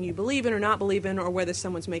it's something you believe in or not believe in, or whether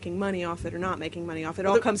someone's making money off it or not making money off it,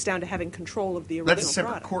 all comes down to having control of the original That's a separate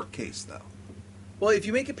product. court case, though. Well, if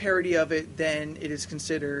you make a parody of it, then it is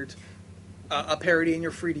considered a parody, and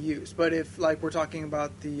you're free to use. But if, like, we're talking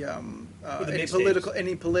about the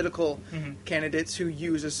any political candidates who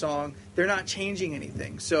use a song, they're not changing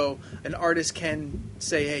anything. So an artist can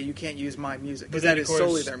say, "Hey, you can't use my music," because that is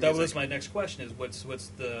solely their music. That was my next question: is what's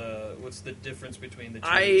the difference between the two?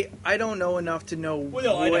 I don't know enough to know, Well,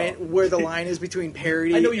 no, I know. where the line is between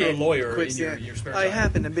parody. I know you're a and lawyer quick in your stand. spare I time.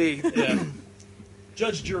 happen to be. Yeah.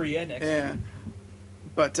 Judge, jury, and next. Yeah.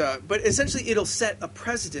 But essentially, it'll set a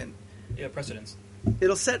precedent. Yeah, precedents.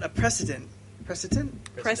 It'll set a precedent.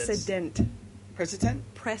 Precedent? Precedent.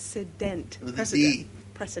 Precedent? Precedent. With a Precedent. D.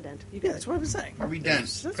 Precedent. You Yeah, got that's it. what I was saying. Are we done?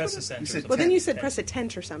 That's what- Precedent. You said- Well, then you said Ten.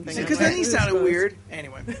 precedent or something. Because then he sounded weird.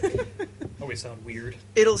 Anyway, Always sound weird.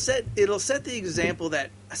 it'll set the example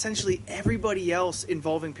that essentially everybody else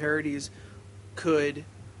involving parodies could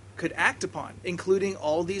act upon, including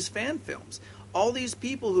all these fan films, all these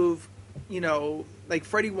people who've, like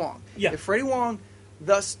Freddie Wong. Yeah. If Freddie Wong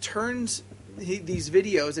thus turns these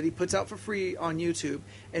videos that he puts out for free on YouTube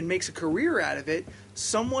and makes a career out of it,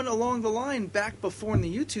 someone along the line back before in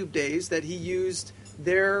the YouTube days that he used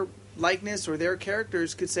their likeness or their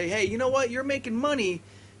characters could say, "Hey, you know what? You're making money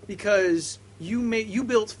because you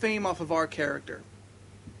built fame off of our character."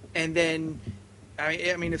 And then,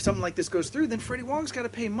 I mean, if something like this goes through, then Freddie Wong's got to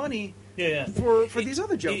pay money Yeah. for these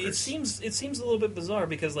other jokers. It seems a little bit bizarre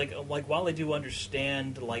because like while I do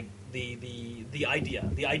understand like the idea,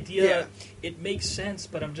 Yeah. it makes sense,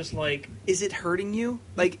 but I'm just like, Is it hurting you?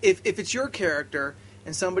 Like, if it's your character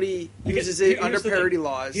and somebody because uses it here's under the thing. parody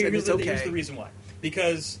laws, and it's okay. Here's the reason why.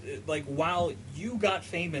 Because like while you got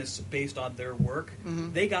famous based on their work,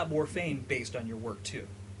 Mhm. they got more fame based on your work too.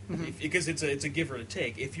 Mhm. Because it's a give or a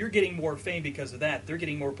take. If you're getting more fame because of that, they're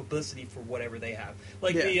getting more publicity for whatever they have.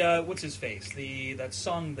 Like Yeah. the what's his face? That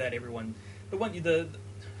song that everyone the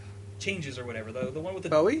changes or whatever. The one with the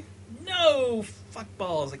Bowie? no fuck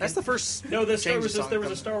balls. That's the first. no. There Changes was song there was a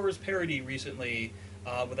coming. Star Wars parody recently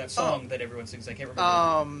with that song that everyone sings. I can't remember.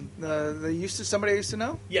 Somebody I used to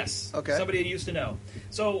know. Yes. Okay. Somebody used to know.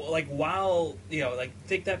 So, like, while, like,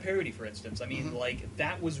 take that parody, for instance. I mean, Mhm. like,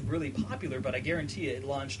 that was really popular, but I guarantee it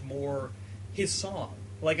launched more his song.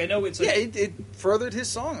 Like, I know it's a... Yeah, it furthered his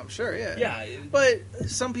song. I'm sure. Yeah. Yeah. But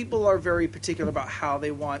some people are very particular about how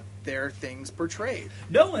they want their things portrayed.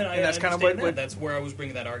 No, and I And that's kind of understand what- that. That's where I was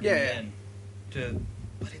bringing that argument Yeah. in.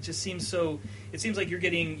 But it just seems so... It seems like you're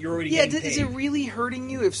already Yeah, getting is paid. it really hurting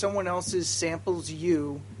you if someone else's samples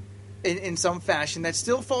you in some fashion that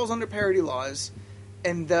still falls under parody laws,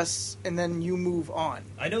 and then you move on?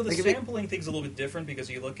 I know the Like, if it- sampling thing's a little bit different because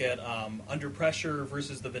you look at Under Pressure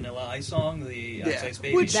versus the Vanilla Ice song, the Ice Ice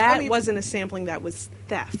Baby. Which- That I mean- wasn't a sampling. That was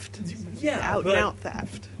theft. Yeah, Out but- and out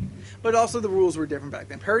theft. But also the rules were different back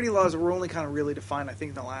then. Parody laws were only kind of really defined, I think,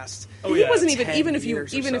 in the last. Oh, He yeah. wasn't 10 even if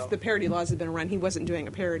years or so. if the parody laws had been around, he wasn't doing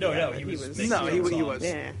a parody. No, of it. he was making No, his he own was.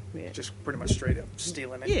 songs. Yeah. Just pretty much straight up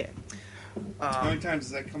stealing it. Yeah. How many times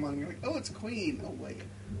does that come on and you're like, oh, it's Queen. Oh, wait.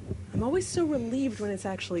 I'm always so relieved when it's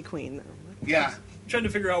actually Queen, though. Yeah. Trying to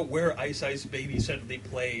figure out where Ice Ice Baby said they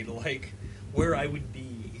played, like where I would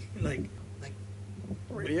be, like.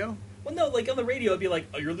 Radio? Well, no, like on the radio, I'd be like,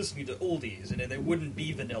 "Oh, you're listening to oldies," and then it wouldn't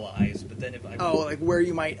be Vanilla Ice. But then if I Oh, like where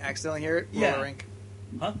you might accidentally hear it? Yeah. Roller rink.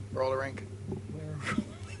 huh? Roller rink. Where...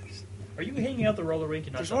 Are you hanging out the roller rink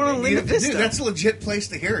and not There's the one on radio? Linda Vista. Dude, that's a legit place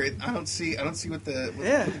to hear it. I don't see what the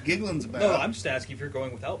Yeah. giggling's about. No, I'm just asking if you're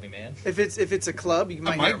going without me, man. If it's a club, you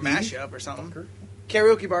might hear a might be. mashup or something. Fucker.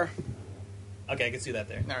 Karaoke bar. Okay, I can see that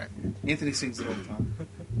there. All right. Anthony sings it all the time.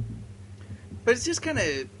 But it's just kind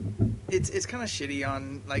of, it's kind of shitty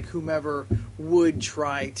on like whomever would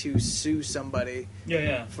try to sue somebody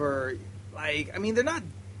Yeah. for like. I mean, they're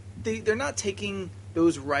not taking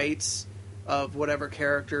those rights of whatever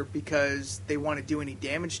character because they want to do any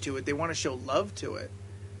damage to it. They want to show love to it.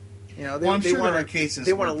 You know, I'm sure wanna, there are cases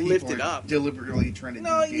they where want to people lift it are up. deliberately trying to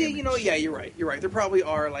No, do yeah, damage. you're right. You're right. There probably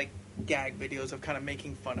are like gag videos of kind of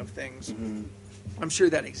making fun of things. Mhm. I'm sure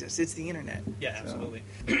that exists. It's the internet. Yeah, absolutely.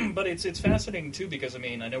 But it's fascinating too because I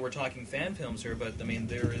mean I know we're talking fan films here, but I mean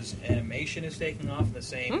there is animation is taking off in the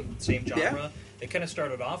same genre. Yeah. It kind of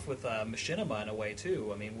started off with Machinima in a way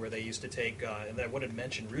too. I mean where they used to take and I wanted to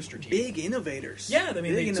mention Rooster Teeth. Big innovators. Yeah, I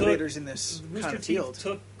mean big they innovators in this Rooster kind of Teeth field.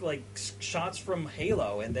 took like shots from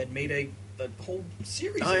Halo and then made a whole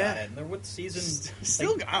series Oh, about yeah. it. And they're what season?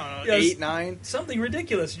 Still, like, I don't know, yeah, 8, 9. something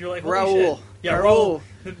ridiculous. And you're like, holy Raoul. shit. Yeah, Raoul. Raoul,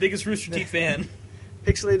 the biggest Rooster Teeth fan.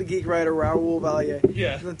 Pixelated Geek writer Raoul Valier.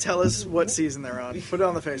 Yeah. Then tell us what season they're on. Put it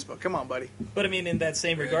on the Facebook. Come on, buddy. But I mean, in that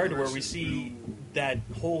same regard, where we see that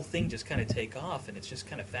whole thing just kind of take off, and it's just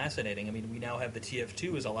kind of fascinating. I mean, we now have the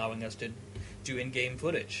TF2 is allowing us to do in-game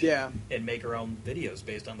footage, Yeah. and make our own videos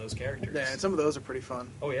based on those characters. Yeah, and some of those are pretty fun.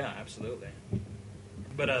 Oh yeah, absolutely.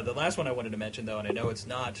 But the last one I wanted to mention, though, and I know it's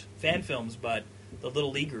not fan films, but the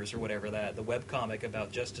Little Leaguers or whatever that the webcomic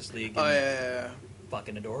about Justice League, Oh, and yeah.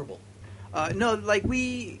 fucking adorable. No, like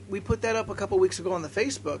we put that up a couple weeks ago on the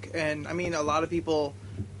Facebook, and I mean, a lot of people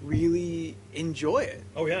really enjoy it.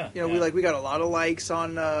 Oh yeah, You know, yeah. we got a lot of likes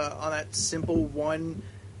on that simple one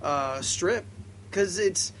strip because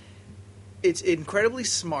it's incredibly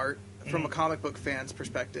smart from a comic book fan's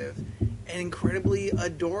perspective, and incredibly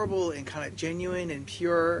adorable and kind of genuine and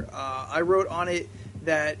pure. I wrote on it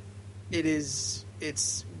that it's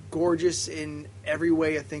gorgeous in every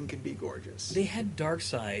way a thing can be gorgeous. They had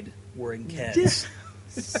Darkseid wearing Keds. Yes.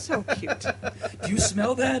 So cute. Do you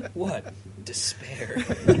smell that? What? Despair.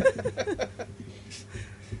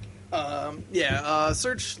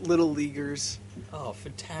 Search Little Leaguers. Oh,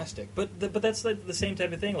 fantastic! But that's the same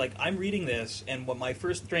type of thing. Like I'm reading this, and what my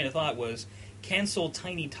first train of thought was cancel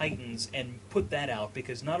Tiny Titans and put that out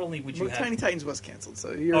because not only would you Well, have Tiny Titans was canceled,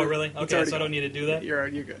 so you're. oh really it's okay, already so I don't gone. need to do that. You're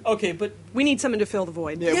good. Okay, but We need someone to fill the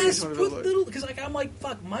void. Yeah, we yes, just wanna put build it. little because like I'm like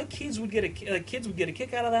fuck, my kids would get a kids would get a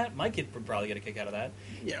kick out of that. My kid would probably get a kick out of that.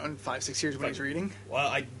 You know, in 5-6 years when he's reading. Well,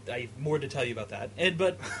 I have more to tell you about that. And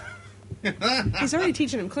but He's already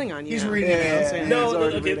teaching him Klingon. He's you know. reading Yeah, it. yeah, yeah. no, he's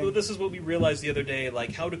already okay. reading. Well, this is what we realized the other day,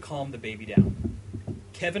 like how to calm the baby down.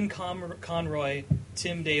 Kevin Conroy,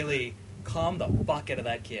 Tim Daly, calm the fuck out of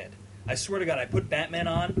that kid. I swear to God, I put Batman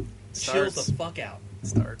on, chills Starts. the fuck out.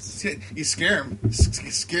 Starts. You scare him.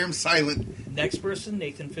 Scare him silent. Next person,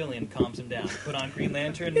 Nathan Fillion calms him down. Put on Green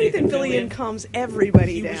Lantern. Nathan Fillion calms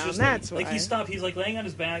everybody he was down. just That's like why. he stopped. He's like laying on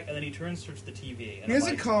his back, and then he turns towards the TV. And He I'm doesn't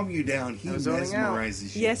like, calm you down. He I was zoning out.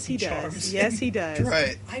 mesmerizes you. Yes, he Charms. does. Yes, he does. Try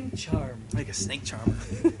it. I'm charmed Like a snake charmer.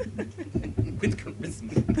 with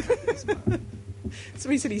charisma.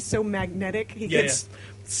 Somebody said he's so magnetic. He Yeah, gets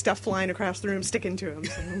stuff flying across the room, sticking to him.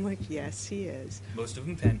 So I'm like, yes, he is. Most of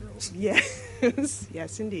them fangirls. Yes,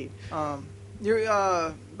 yes, indeed.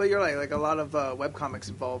 But you're right. Like a lot of webcomics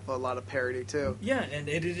involve a lot of parody too. Yeah, and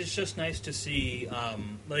it is just nice to see,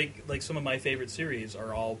 like some of my favorite series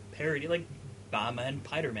are all parody, like Batman,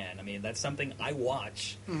 Spider-Man. I mean, that's something I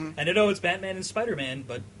watch, and I know it's Batman and Spider-Man,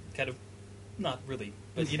 but kind of not really.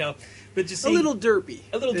 But but just A little derpy.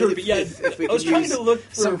 a little derpy. Yeah, if we I was could trying use to look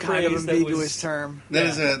for some a kind of phrase that ambiguous was term.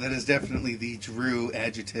 That Yeah. is definitely the Drew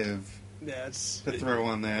adjective Yeah, it's to throw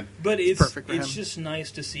on that. But it's perfect for him. just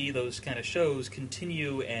nice to see those kind of shows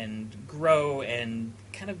continue and grow and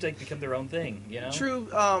kind of like become their own thing. true.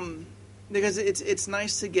 Because it's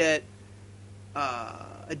nice to get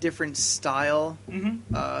a different style.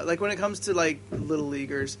 Mm-hmm. Like when it comes to like Little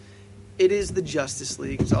Leaguers, it is the Justice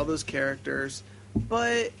League. It's all those characters.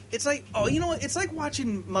 But it's like, it's like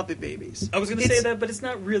watching Muppet Babies. I was going to say that, but it's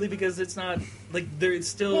not really because it's not like it's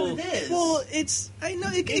still Well, I know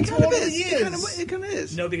it It kind of totally is. is. It kind of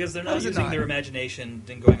is. no, because they're How not is it using not? their imagination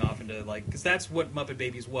and going off into because that's what Muppet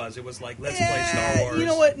Babies was. It was like let's play Star Wars. You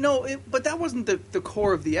know what? No, but that wasn't the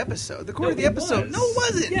core of the episode. The core No, of the it episode. was. No, it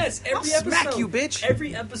wasn't. Yes, every I'll smack episode. you, bitch.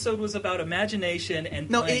 Every episode was about imagination and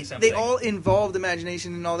No, playing something. they all involved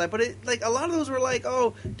imagination and all that, but a lot of those were like,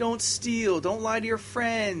 oh, don't steal, don't lie to your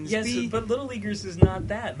friends. Yes, be... but Little Leaguers is not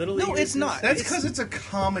that. Little No, Leaguers it's is- not. That's because it's a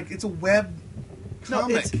comic. It's a web no,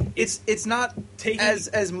 comic. it's not Taking-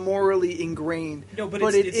 as morally ingrained. No, but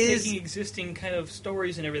it it's is. taking existing kind of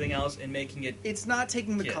stories and everything else and making it. It's not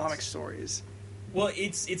taking the Yes. comic stories. Well,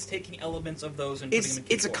 it's taking elements of those and putting them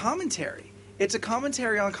into It's a form. commentary. It's a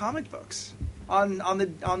commentary on comic books. on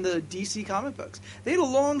the DC comic books. They had a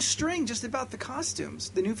long string just about the costumes,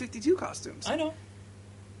 the New 52 costumes. I know.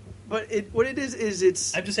 But what it is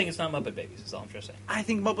it's. I'm just saying it's not Muppet Babies. That's all I'm just saying. I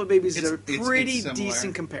think Muppet Babies is a It's pretty similar.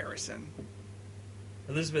 decent comparison.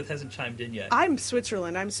 Elizabeth hasn't chimed in yet. I'm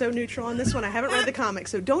Switzerland. I'm so neutral on this one. I haven't read the comic,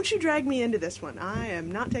 so don't you drag me into this one. I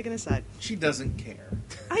am not taking a side. She doesn't care.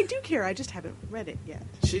 I do care. I just haven't read it yet.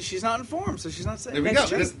 She's not informed, so she's not saying. There we That's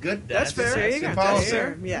go. true. That's good. That's fair. There you Good go. policy. That's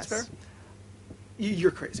fair. Yes. That's fair.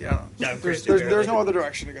 You're crazy. I don't know. Yeah, I'm there's crazy, there's no apparently. other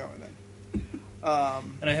direction to go in that.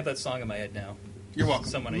 And I have that song in my head now. You're welcome.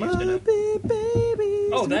 Someone I used to know. Muppet Babies.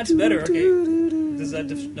 Oh, that's better. Okay. Does that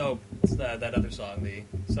no? It's that other song. The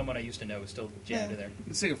Someone I Used to Know is still jammed in there.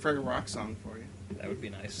 Let's sing a Fergie Rock song for you. That would be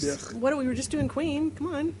nice. Yeah. What we were just doing Queen.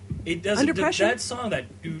 Come on. It doesn't. Under Pressure? That song.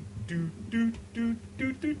 That do do do do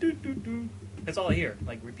do do do do do. That's all I hear.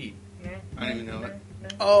 Like repeat. I don't even know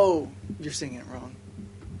it. Oh, you're singing it wrong.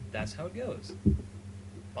 That's how it goes.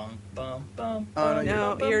 Bum bum bum. Oh, bum,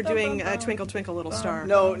 No, bum, you're bum, doing bum, bum. Twinkle Twinkle Little Star.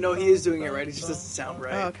 No, he is doing it right. He just doesn't sound Oh,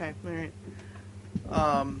 right. okay. All right.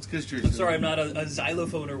 It's because you're. I'm sorry, I'm not a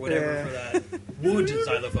xylophone or whatever Yeah. for that. Wood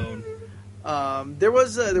xylophone. There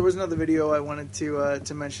was another video I wanted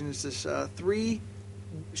to mention. It's this 3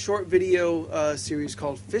 short video series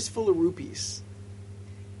called Fistful of Rupees.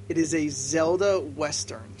 It is a Zelda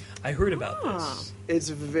Western. I heard about Ah. this. It's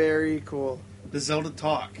very cool. The Zelda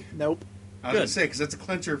talk. Nope. I was Good. gonna say because that's a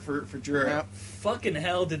clencher for Drew. Yeah. Fucking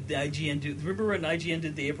hell did the IGN do... Remember when IGN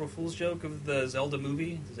did the April Fool's joke of the Zelda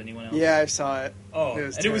movie? Does anyone else? Yeah, I saw it. Oh, It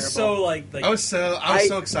was and it was terrible. so like I was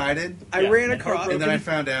so excited, I Yeah, ran and across, heartbroken. and then I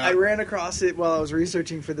found out. I ran across it while I was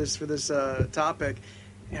researching for this topic,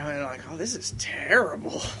 and I'm like, oh, this is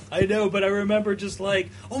terrible. I know, but I remember just like,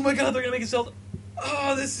 oh my god, they're gonna make a Zelda...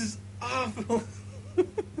 Oh, this is awful.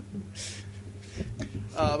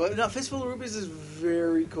 But no, Fistful of Rupees is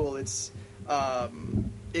very cool. It's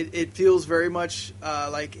it feels very much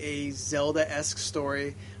like a Zelda-esque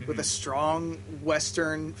story with a strong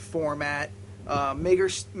Western format.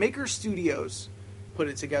 Maker Studios put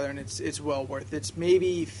it together, and it's well worth it. It's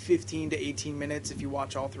maybe 15 to 18 minutes if you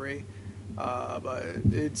watch all 3. But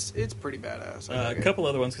it's pretty badass. I A like it. couple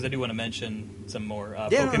other ones because I do want to mention some more.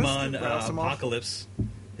 Yeah, no, Pokemon let's rattle some off. Apocalypse,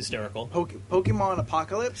 hysterical. Pokemon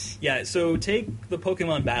Apocalypse. Yeah, so take the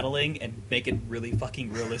Pokemon battling and make it really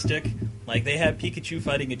fucking realistic. Like, they have Pikachu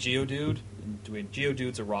fighting a Geodude.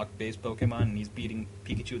 Geodude's a rock-based Pokemon, and he's beating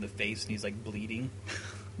Pikachu in the face, and he's, like, bleeding.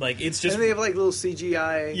 Like, it's just... And they have like little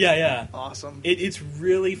CGI. Yeah. Awesome. It's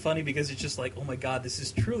really funny because it's just like, oh my god, this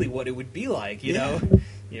is truly what it would be like, you know?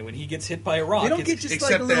 Yeah, when he gets hit by a rock. They don't it's- get just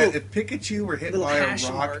Except like a that little, if Pikachu were hit little by a hash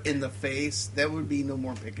rock mark. in the face, that would be no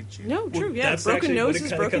more Pikachu. No, Well, true. Yeah, that's broken actually what it noses,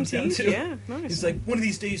 kinda broken comes down teeth. to. Yeah, nice. He's like, one of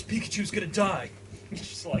these days Pikachu's gonna die. It's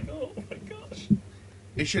just like, oh my gosh.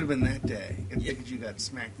 It should have been that day if Pikachu got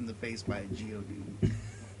smacked in the face by a Geodude.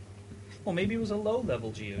 Well, maybe it was a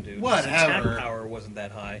low-level Geodude. His Whatever. attack power wasn't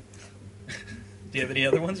that high. Do you have any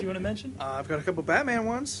other ones you want to mention? I've got a couple Batman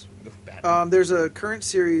ones. Batman. There's a current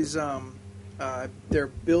series they're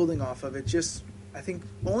building off of it. Just I think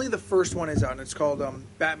only the first one is out, and it's called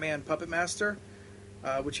Batman Puppet Master,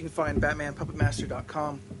 which you can find at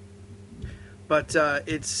BatmanPuppetMaster.com. But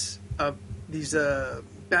it's these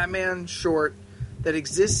Batman short that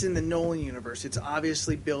exists in the Nolan universe. It's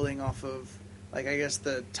obviously building off of, like, I guess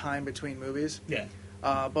the time between movies. Yeah.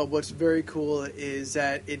 But what's very cool is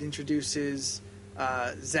that it introduces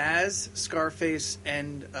Zaz, Scarface,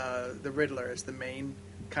 and the Riddler as the main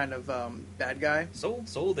kind of bad guy.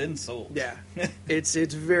 Sold, and sold. Yeah, it's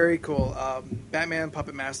very cool. Batman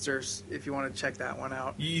Puppet Masters, if you want to check that one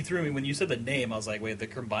out. You threw me when you said the name. I was like, wait, they're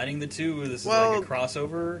combining the two? This is Well, like a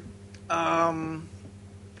crossover?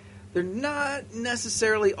 They're not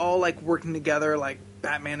necessarily all like working together like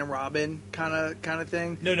Batman and Robin kind of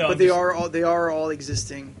thing. No, but I'm they just- are all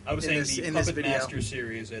existing. I was in saying this, the in this Puppet video. Master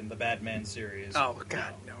series and the Batman series. Oh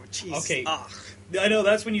God, no, jeez. Okay. Ugh. I know,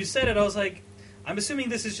 that's when you said it, I was like, I'm assuming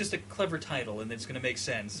this is just a clever title and it's going to make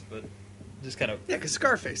sense, but just kind of... Yeah, because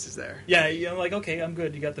Scarface is there. Yeah, I'm like, okay, I'm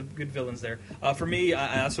good. You got the good villains there. For me,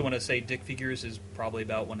 I also want to say Dick Figures is probably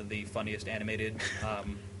about one of the funniest animated...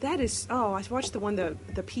 That is. Oh, I watched the one,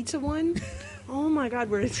 the pizza one. Oh my god,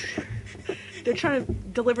 where it's, they're trying to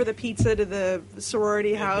deliver the pizza to the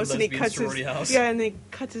sorority Yeah, the house, and he lesbian cuts sorority his house. yeah, and he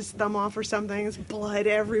cuts his thumb off or something. There's blood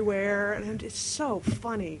everywhere, and it's so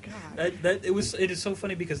funny. God, it is so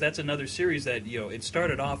funny because that's another series that, you know, it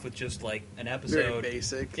started off with just like an Very episode,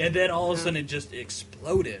 basic. and then all of a Yeah. sudden it just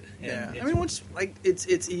exploded. And Yeah, it's- I mean, once like it's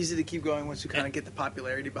easy to keep going once you kind of get the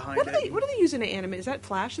popularity behind what it. are they using to animate? Is that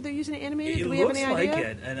Flash that they're using to animate? it Do we have looks any like idea?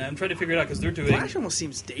 it, and I'm trying to figure it out because they're doing. Flash almost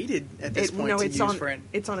seems dated at this point no, to it's use on. for it.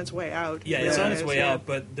 It's on its way out. Yeah, really. It's on its Yeah, way yeah. out,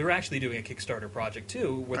 but they're actually doing a Kickstarter project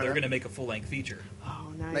too, where they're Uh-huh. going to make a full-length feature,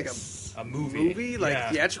 Oh, Like nice. a movie. like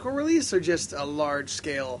Yeah. theatrical release or just a large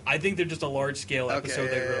scale? I think they're just a large-scale Okay, episode yeah,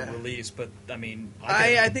 they're yeah. going to release, but I mean,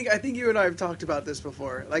 I think you and I have talked about this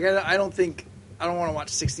before. Like I don't want to watch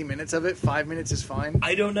 60 minutes of it. 5 minutes is fine.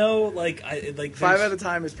 I don't know, like 5 there's- at a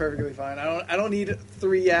time is perfectly fine. I don't need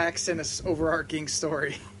 3 acts and an overarching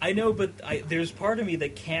story. I know, but there's part of me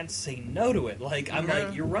that can't say no to it. Like I'm Yeah.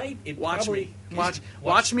 like, you're right. It Watch probably, me,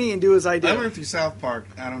 watch me, and do as I do. I went through South Park.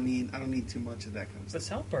 I don't need too much of that kind of But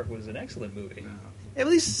stuff. South Park was an excellent movie. At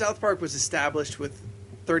least South Park was established with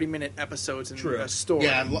 30-minute episodes and True. a story.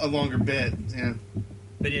 Yeah, a longer bit. Yeah.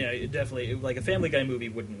 But yeah, it definitely like a Family Guy movie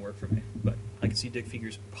wouldn't work for me. But I could see Dick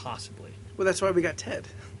Figures possibly. Well, that's why we got Ted.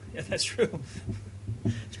 Yeah, that's true.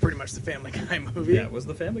 It's pretty much the Family Guy movie, Yeah, it was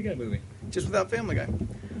the Family Guy movie. just without Family Guy.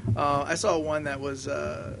 I saw one that was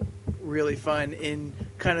really fun in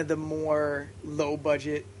kind of the more low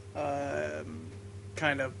budget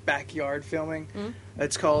kind of backyard filming.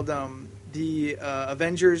 It's called the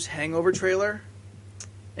Avengers Hangover trailer.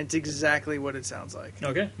 It's exactly what it sounds like.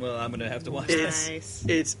 Okay, well I'm gonna have to watch It's- that. Nice.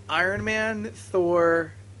 It's Iron Man,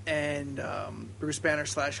 Thor, and Bruce Banner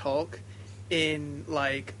 / Hulk in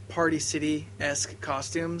like Party City-esque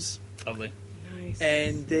costumes, Lovely. Nice.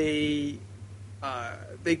 and they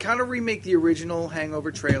kind of remake the original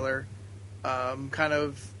Hangover trailer, kind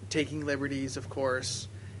of taking liberties, of course,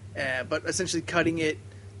 but essentially cutting it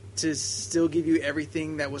to still give you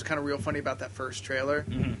everything that was kind of real funny about that first trailer.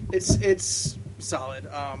 Mhm. It's solid.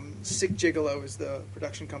 Sick Gigolo is the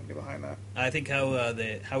production company behind that. I think how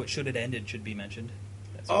it should have ended should be mentioned.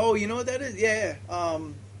 That's Oh, you know what that is? Yeah.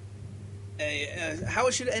 How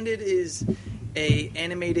It Should Have Ended is a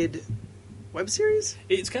animated web series.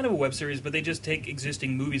 It's kind of a web series, but they just take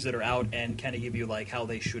existing movies that are out and kind of give you like how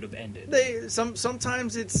they should have ended.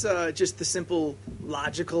 Sometimes it's just the simple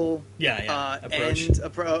logical Approach.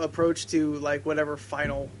 approach to like whatever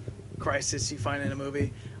final crisis you find in a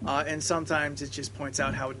movie, and sometimes it just points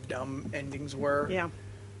out how dumb endings were. Yeah.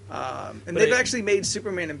 And But they've I- actually made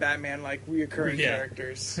Superman and Batman like reoccurring Yeah.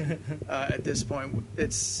 characters at this point.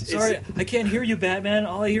 It's Sorry, I can't hear you, Batman.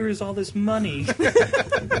 All I hear is all this money.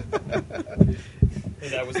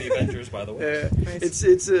 That was the Avengers, by the way. Nice.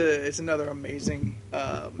 It's another amazing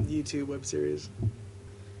YouTube web series.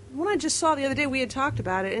 One I just saw the other day, we had talked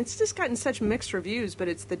about it, and it's just gotten such mixed reviews, but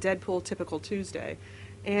it's the Deadpool Typical Tuesday.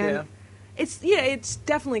 And it's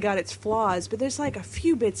definitely got its flaws, but there's like a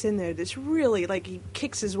few bits in there that's really, like, he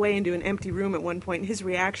kicks his way into an empty room at one point, and his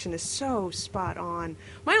reaction is so spot on.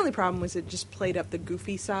 My only problem was it just played up the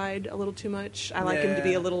goofy side a little too much. I like him to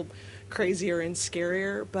be Yeah. a little crazier and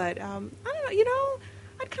scarier, but I don't know,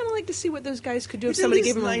 I'd kind of like to see what those guys could do if It's at somebody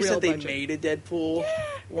least gave them nice a real that they budget. made a Deadpool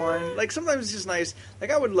one. Like sometimes it's just nice.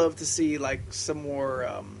 Like I would love to see like some more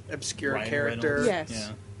obscure Ryan character. Reynolds. Yes.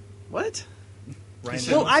 Yeah. What? Ryan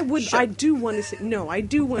Well, Reynolds. I do want to see. No, I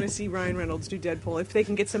do want to see Ryan Reynolds do Deadpool if they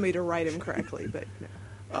can get somebody to write him correctly. But no.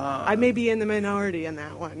 I may be in the minority in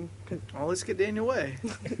that one. 'Cause- Well, let's get Daniel Way.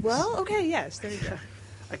 Well, okay, yes, there you go.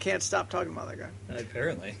 I can't stop talking about that guy.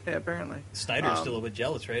 Apparently. Yeah, apparently. Snyder's still a bit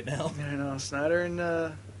jealous right now. I know Snyder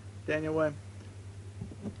and Daniel Way.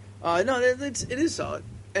 No, it is solid,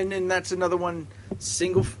 and then that's another one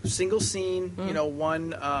single scene. You know,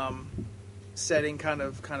 one setting kind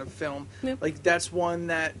of film. Yeah. Like that's one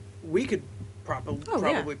that we could probably Oh,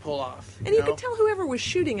 yeah. pull off. And you know? could tell whoever was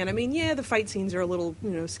shooting it. I mean, yeah, the fight scenes are a little,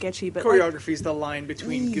 sketchy, but like, choreography's the line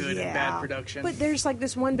between good and bad production. But there's like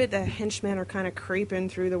this one bit the henchmen are kind of creeping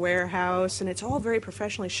through the warehouse, and it's all very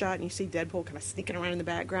professionally shot, and you see Deadpool kind of sneaking around in the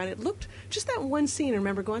background. It looked, just that one scene, I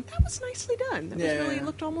remember going, that was nicely done. That was really, Yeah.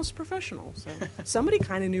 looked almost professional. So somebody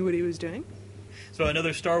kind of knew what he was doing. So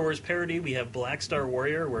another Star Wars parody, we have Black Star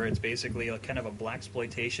Warrior, where it's basically a kind of a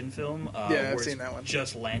blaxploitation film. Yeah, I've where seen it's that one.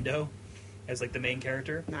 Just Lando as like the main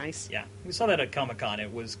character. Nice. Yeah, we saw that at Comic-Con.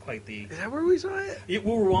 It was quite the. Is that where we saw it? We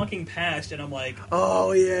were walking past, and I'm like,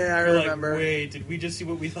 Oh yeah, I we're remember. like, wait, did we just see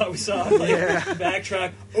what we thought we saw? Like, Yeah.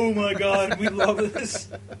 backtrack. Oh my god, we love this.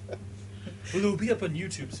 Well, it'll be up on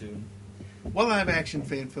YouTube soon. What live action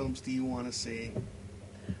fan films do you want to see?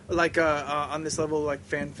 Like on this level, like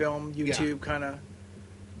fan film, YouTube kind of.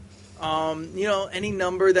 Any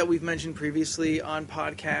number that we've mentioned previously on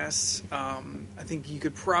podcasts. I think you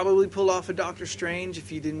could probably pull off a Doctor Strange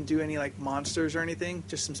if you didn't do any like monsters or anything.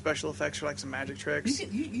 Just some special effects or like some magic tricks.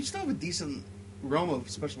 You still have a decent realm of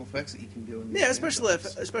special effects that you can do. In these Yeah,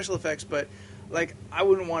 fan special effects, but like I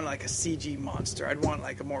wouldn't want like a CG monster. I'd want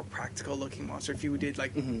like a more practical looking monster. If you did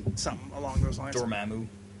like something along those lines. Dormammu.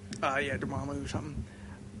 Yeah, Dormammu or something.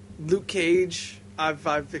 Luke Cage.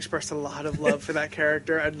 I've expressed a lot of love for that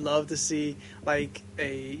character. I'd love to see like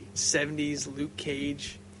a '70s Luke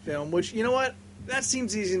Cage film. Which, you know what? That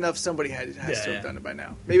seems easy enough. Somebody has to have done it by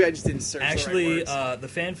now. Maybe I just didn't search. Actually, the right words. the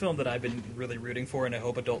fan film that I've been really rooting for, and I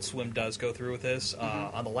hope Adult Swim does go through with this,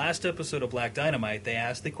 on the last episode of Black Dynamite, they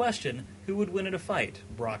asked the question, who would win in a fight?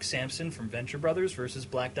 Brock Sampson from Venture Brothers versus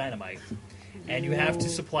Black Dynamite. And you have to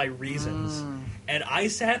supply reasons. And I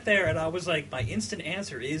sat there and I was like, my instant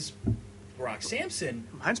answer is Brock Sampson.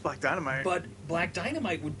 Mine's Black Dynamite. But Black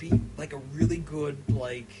Dynamite would be like a really good,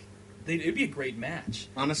 like... It'd be a great match.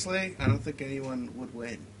 Honestly, I don't think anyone would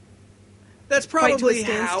win. That's Fight to a probably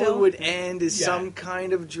how standstill? it would end, is Yeah. some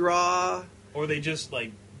kind of draw. Or they just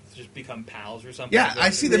become pals or something. Yeah, I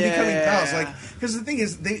see them becoming Yeah. pals. Because the thing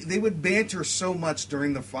is, they would banter so much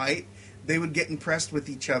during the fight, they would get impressed with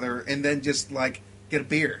each other and then just, like, get a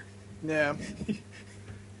beer. Yeah.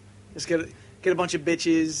 Just get a bunch of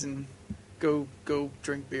bitches and go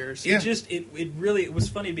drink beers. Yeah. It was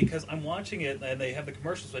funny because I'm watching it and they have the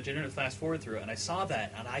commercials, so I didn't fast forward through it, and I saw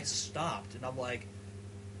that and I stopped and I'm like,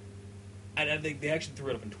 and I think they actually threw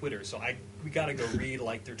it up on Twitter, so we got to go read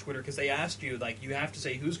like their Twitter because they asked you like you have to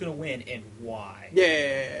say who's going to win and why.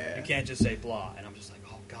 Yeah. You can't just say blah, and I'm just like,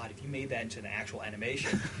 oh god, if you made that into an actual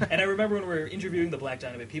animation. And I remember when we were interviewing the Black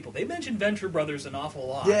Dynamite people, they mentioned Venture Brothers an awful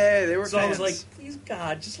lot. Yeah, they were So fans. I was like, please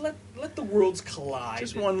God, just let the worlds collide.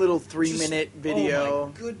 Just one little 3-minute video. Oh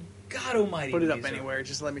my good God Almighty! Put it up Weezer. anywhere.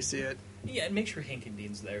 Just let me see it. Yeah, and make sure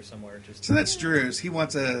Hinkendean's there somewhere. Just So that's Drew's. He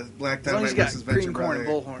wants a Black As long Dynamite as you got versus Venture green corn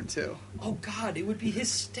Brother. and bullhorn too. oh god, it would be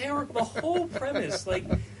hysterical. The whole premise, like,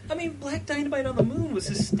 I mean, Black Dynamite on the moon was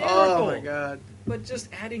hysterical. Oh my god, But just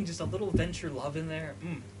adding just a little Venture love in there.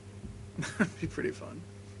 that'd be pretty fun.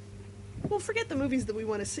 Well, forget the movies that we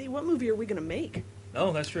want to see. What movie are we going to make?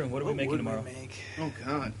 Oh, that's true. What are we making would tomorrow? we make? Oh,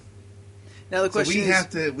 God. Now the So question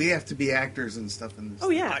is, we have to be actors and stuff in this. Oh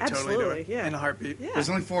yeah, I'd totally do absolutely. it Yeah. in a heartbeat. Yeah. There's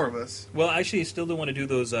only 4 of us. Well, actually, I still do want to do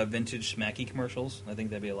those vintage Smacky commercials. I think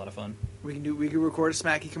that'd be a lot of fun. We can record a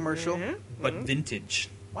Smacky commercial. Yeah. But vintage.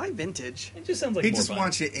 Why vintage? It just sounds like He more just fun.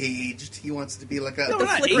 wants you aged. He wants to be like a... No, we're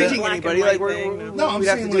not flickering aging black and anybody. white Like thing. No, I'm we'd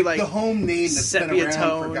have saying to do like the home name that's been sepia around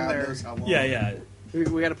tone for God or- knows how long. Yeah. we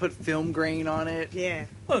got to put film grain on it. Yeah.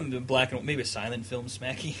 Well, the black and maybe a silent film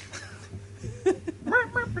Smacky.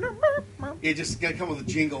 You just gotta come with a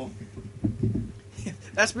jingle.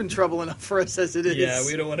 That's been trouble enough for us as it is. Yeah,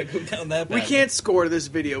 we don't want to go down that path. We can't score this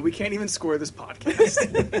video. We can't even score this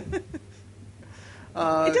podcast.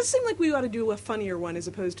 It does seem like we ought to do a funnier one as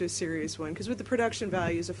opposed to a serious one, because with the production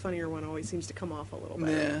values, a funnier one always seems to come off a little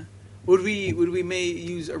better. Yeah. Would we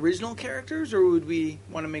use original characters, or would we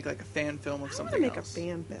want to make like a fan film of I want something to make else? a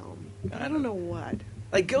fan film. But I I don't know what.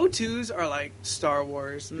 Like go-tos are like Star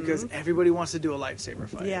Wars because everybody wants to do a lightsaber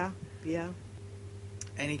fight. Yeah.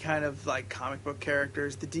 Any kind of like comic book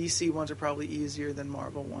characters. The DC ones are probably easier than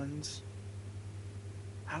Marvel ones.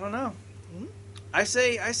 I don't know. I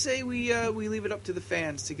say we leave it up to the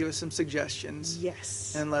fans to give us some suggestions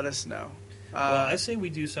Yes. and let us know. Well, I say we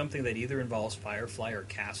do something that either involves Firefly or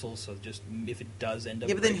Castle. So just if it does end up,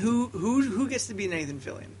 Yeah, but then great- who gets to be Nathan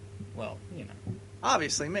Fillion? Well, you know,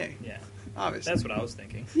 Obviously me. yeah, Obviously. that's what I was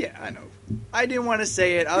thinking. Yeah, I know. I didn't want to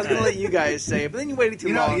say it. I was going to let you guys say it, but then you waited too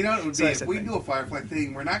You know long. what it would so be? I If said we me. do a Firefly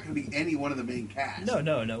thing, we're not going to be any one of the main cast. No.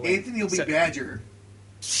 Anthony will be So- Badger.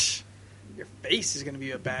 Your face is going to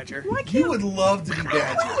be a badger. Why can't You would love to be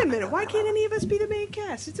Badger. Wait a minute. Why can't any of us be the main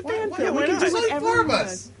cast? It's a fan Why film. why We can not? do There's only whatever 4 of we want.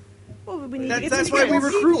 us. Well, we need That's- to get that's to why get we more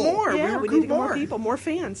recruit people. more. We Yeah, we recruit need to get more. more people, more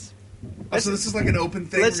fans. Oh, so this is like an open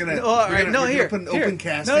thing. Let's, we're gonna, all we're right, gonna, no, we're here, gonna put an here. open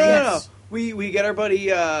casting. No. We get our buddy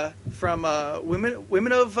from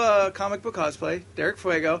Women of Comic Book Cosplay, Derek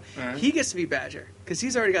Fuego. All right. He gets to be Badger because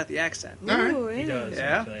he's already got the accent. All right. Ooh, He does.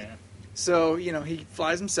 Yeah. Actually, yeah. So he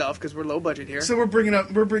flies himself because we're low budget here. So we're bringing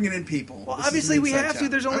in people. Well, This is obviously an we inside have to.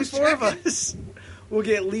 job. There's I only was 4 of checking. us. We'll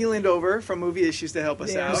get Leland over from Movie Issues to help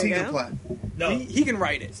us Yeah. out. Who's he Yeah. gonna play? No, He can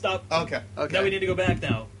write it. stop. Okay. Okay. Now we need to go back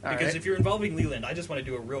now All because right. if you're involving Leland, I just want to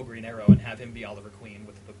do a real Green Arrow and have him be Oliver Queen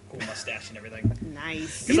with the cool mustache and everything.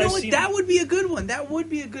 Nice. You know I've what? seen That it. would be a good one. That would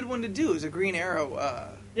be a good one to do. Is a Green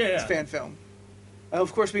Arrow Yeah. fan film.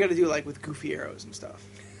 Of course, we got to do like with goofy arrows and stuff.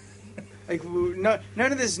 Like none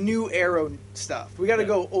of this new Arrow stuff. We got to Yeah.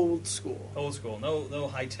 go old school. Old school, no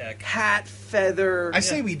high tech. Hat, feather. I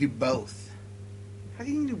say Yeah. we do both. How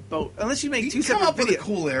can you do both? Unless you make You two can come separate up with a videos.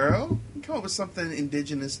 cool arrow. You can come up with something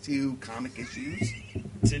indigenous to comic issues.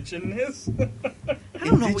 Indigenous. I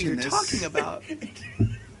don't know what you're Indigenous. talking about.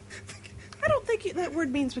 I don't think that word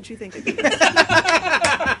means what you think it means.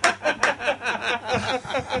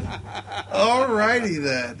 Alrighty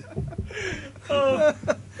then.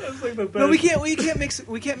 That's like but No, we can't. We can't mix.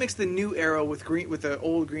 We can't mix the new Arrow with the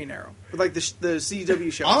old Green Arrow, with like the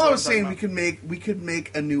CW show. All I was saying, we could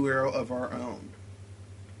make a new Arrow of our own.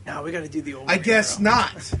 No, we got to do the old. I Green guess Arrow.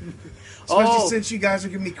 not. Especially since you guys are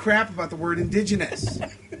giving me crap about the word indigenous.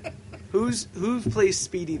 Who plays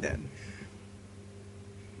Speedy then?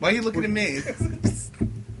 Why are you looking at me?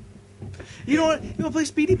 You don't want to play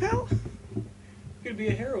Speedy, pal? Could be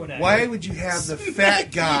a heroin addict. Why would you have the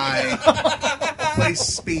fat guy play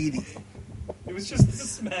Speedy? It was just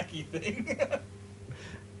the smacky thing.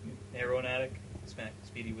 Heroin addict.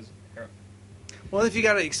 Speedy was heroin. Well, if you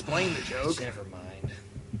got to explain the joke. Never mind.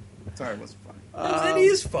 Sorry, it wasn't funny. That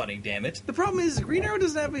is funny, damn it. The problem is Green Arrow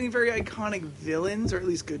doesn't have any very iconic villains, or at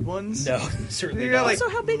least good ones. No, certainly You're not. like- So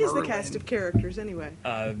how big is the Merlin. cast of characters anyway?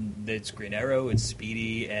 It's Green Arrow, it's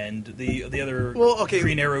Speedy, and the other Well, okay.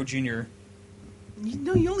 Green Arrow Jr.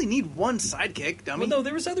 You only need one sidekick, dummy. Well, no,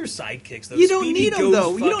 there was other sidekicks. Though. You don't Speedy need them, goes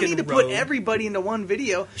though. You don't fucking need to put rogue. everybody into one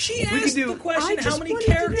video. She We could asked do- the question I how just many wanted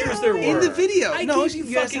to characters know. there were. in the video. I No, gave you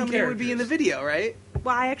you asked fucking how many would be in the characters. video, right?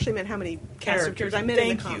 Well, I actually meant how many cast of Characters. characters. I meant in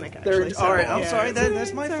Thank the you. comic, There- actually. all right, so, I'm yeah. sorry. That's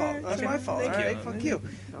It's my all fault. right, That's it's my all fault. Thank All you. right, fuck you.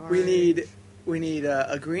 Sorry. We need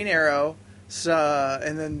a Green Arrow,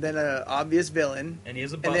 and then an obvious villain, And he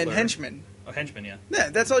has a and butler. then henchman. A henchman, yeah. Yeah,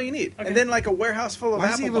 that's all you need. Okay. And then like a warehouse full of Why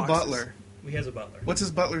does apple he have a boxes. butler? He has a butler. What's his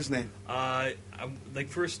butler's name? I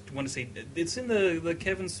first want to say it's in the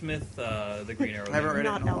Kevin Smith the Green Arrow. I haven't game. read it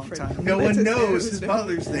Not in a long Alfred. time. No That's one his knows name. his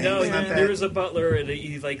butler's name. No, It's not that. there is a butler, and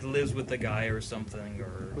he like lives with the guy or something.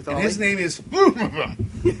 Or With And Ollie? his name is.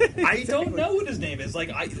 I don't know what his name is. Like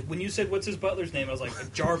when you said what's his butler's name, I was like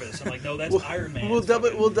Jarvis. I'm like, no, that's Iron Man. We'll It's dub it.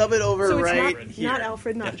 fucking- We'll dub it over So it's right not, here. not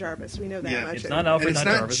Alfred, not Yeah. Jarvis. We know that Yeah, much. It's not And Alfred, it's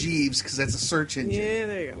not not Jarvis. Jeeves because that's a search engine. Yeah,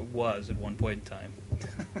 there you go. It was at one point in time.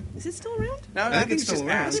 Is it still around? No, I think it's just still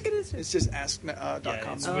around. I ask. think it is. It's just ask.com.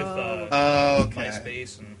 Yeah, it's with Oh, okay.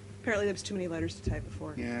 MySpace and Apparently, there was too many letters to type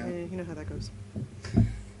before. Yeah. You know how that goes.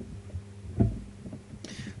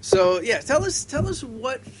 So yeah, tell us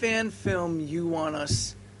what fan film you want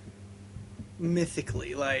us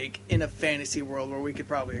mythically, like in a fantasy world where we could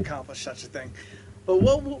probably accomplish such a thing. But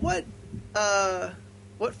what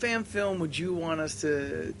fan film would you want us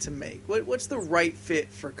to make? What's the right fit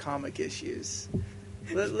for comic issues?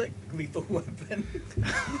 Lethal Weapon.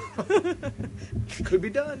 Could be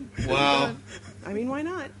done. Wow. I mean, why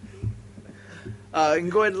not? You can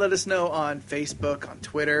go ahead and let us know on Facebook, on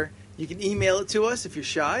Twitter. You can email it to us if you're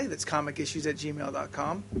shy. That's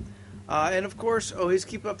comicissues@gmail.com. And, of course, always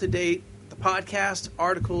keep up to date. The podcast,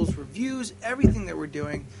 articles, reviews, everything that we're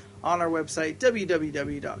doing on our website,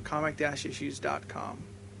 www.comic-issues.com.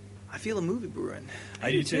 I feel a movie brewing.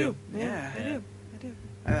 I do too. Yeah. I do.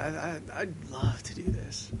 I'd love to do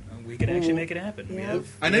this. We can actually make it happen. We Yeah. have,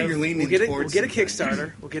 I know you're leaning We'll get a towards.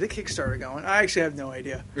 Kickstarter. We'll get a Kickstarter going. I actually have no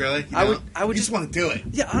idea. Really? You I don't? would You just want to do it.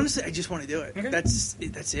 Yeah, honestly, I just want to do it. Okay. That's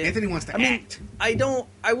it. Anthony wants to I mean, act.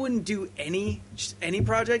 I wouldn't do any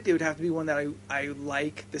project. It would have to be one that I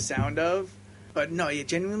like the sound of. But no, yeah,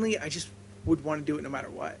 genuinely, I just would want to do it no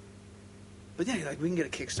matter what. But yeah, like we can get a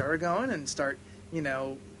Kickstarter going and start,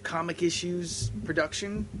 Comic Issues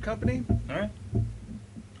production company. All right.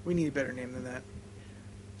 We need a better name than that.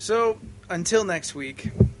 So until next week,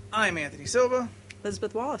 I'm Anthony Silva,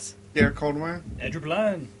 Elizabeth Wallace. Derek Coldwell. Andrew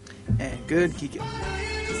Blind. and good geeking.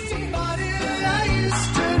 Somebody I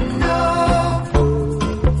used to know.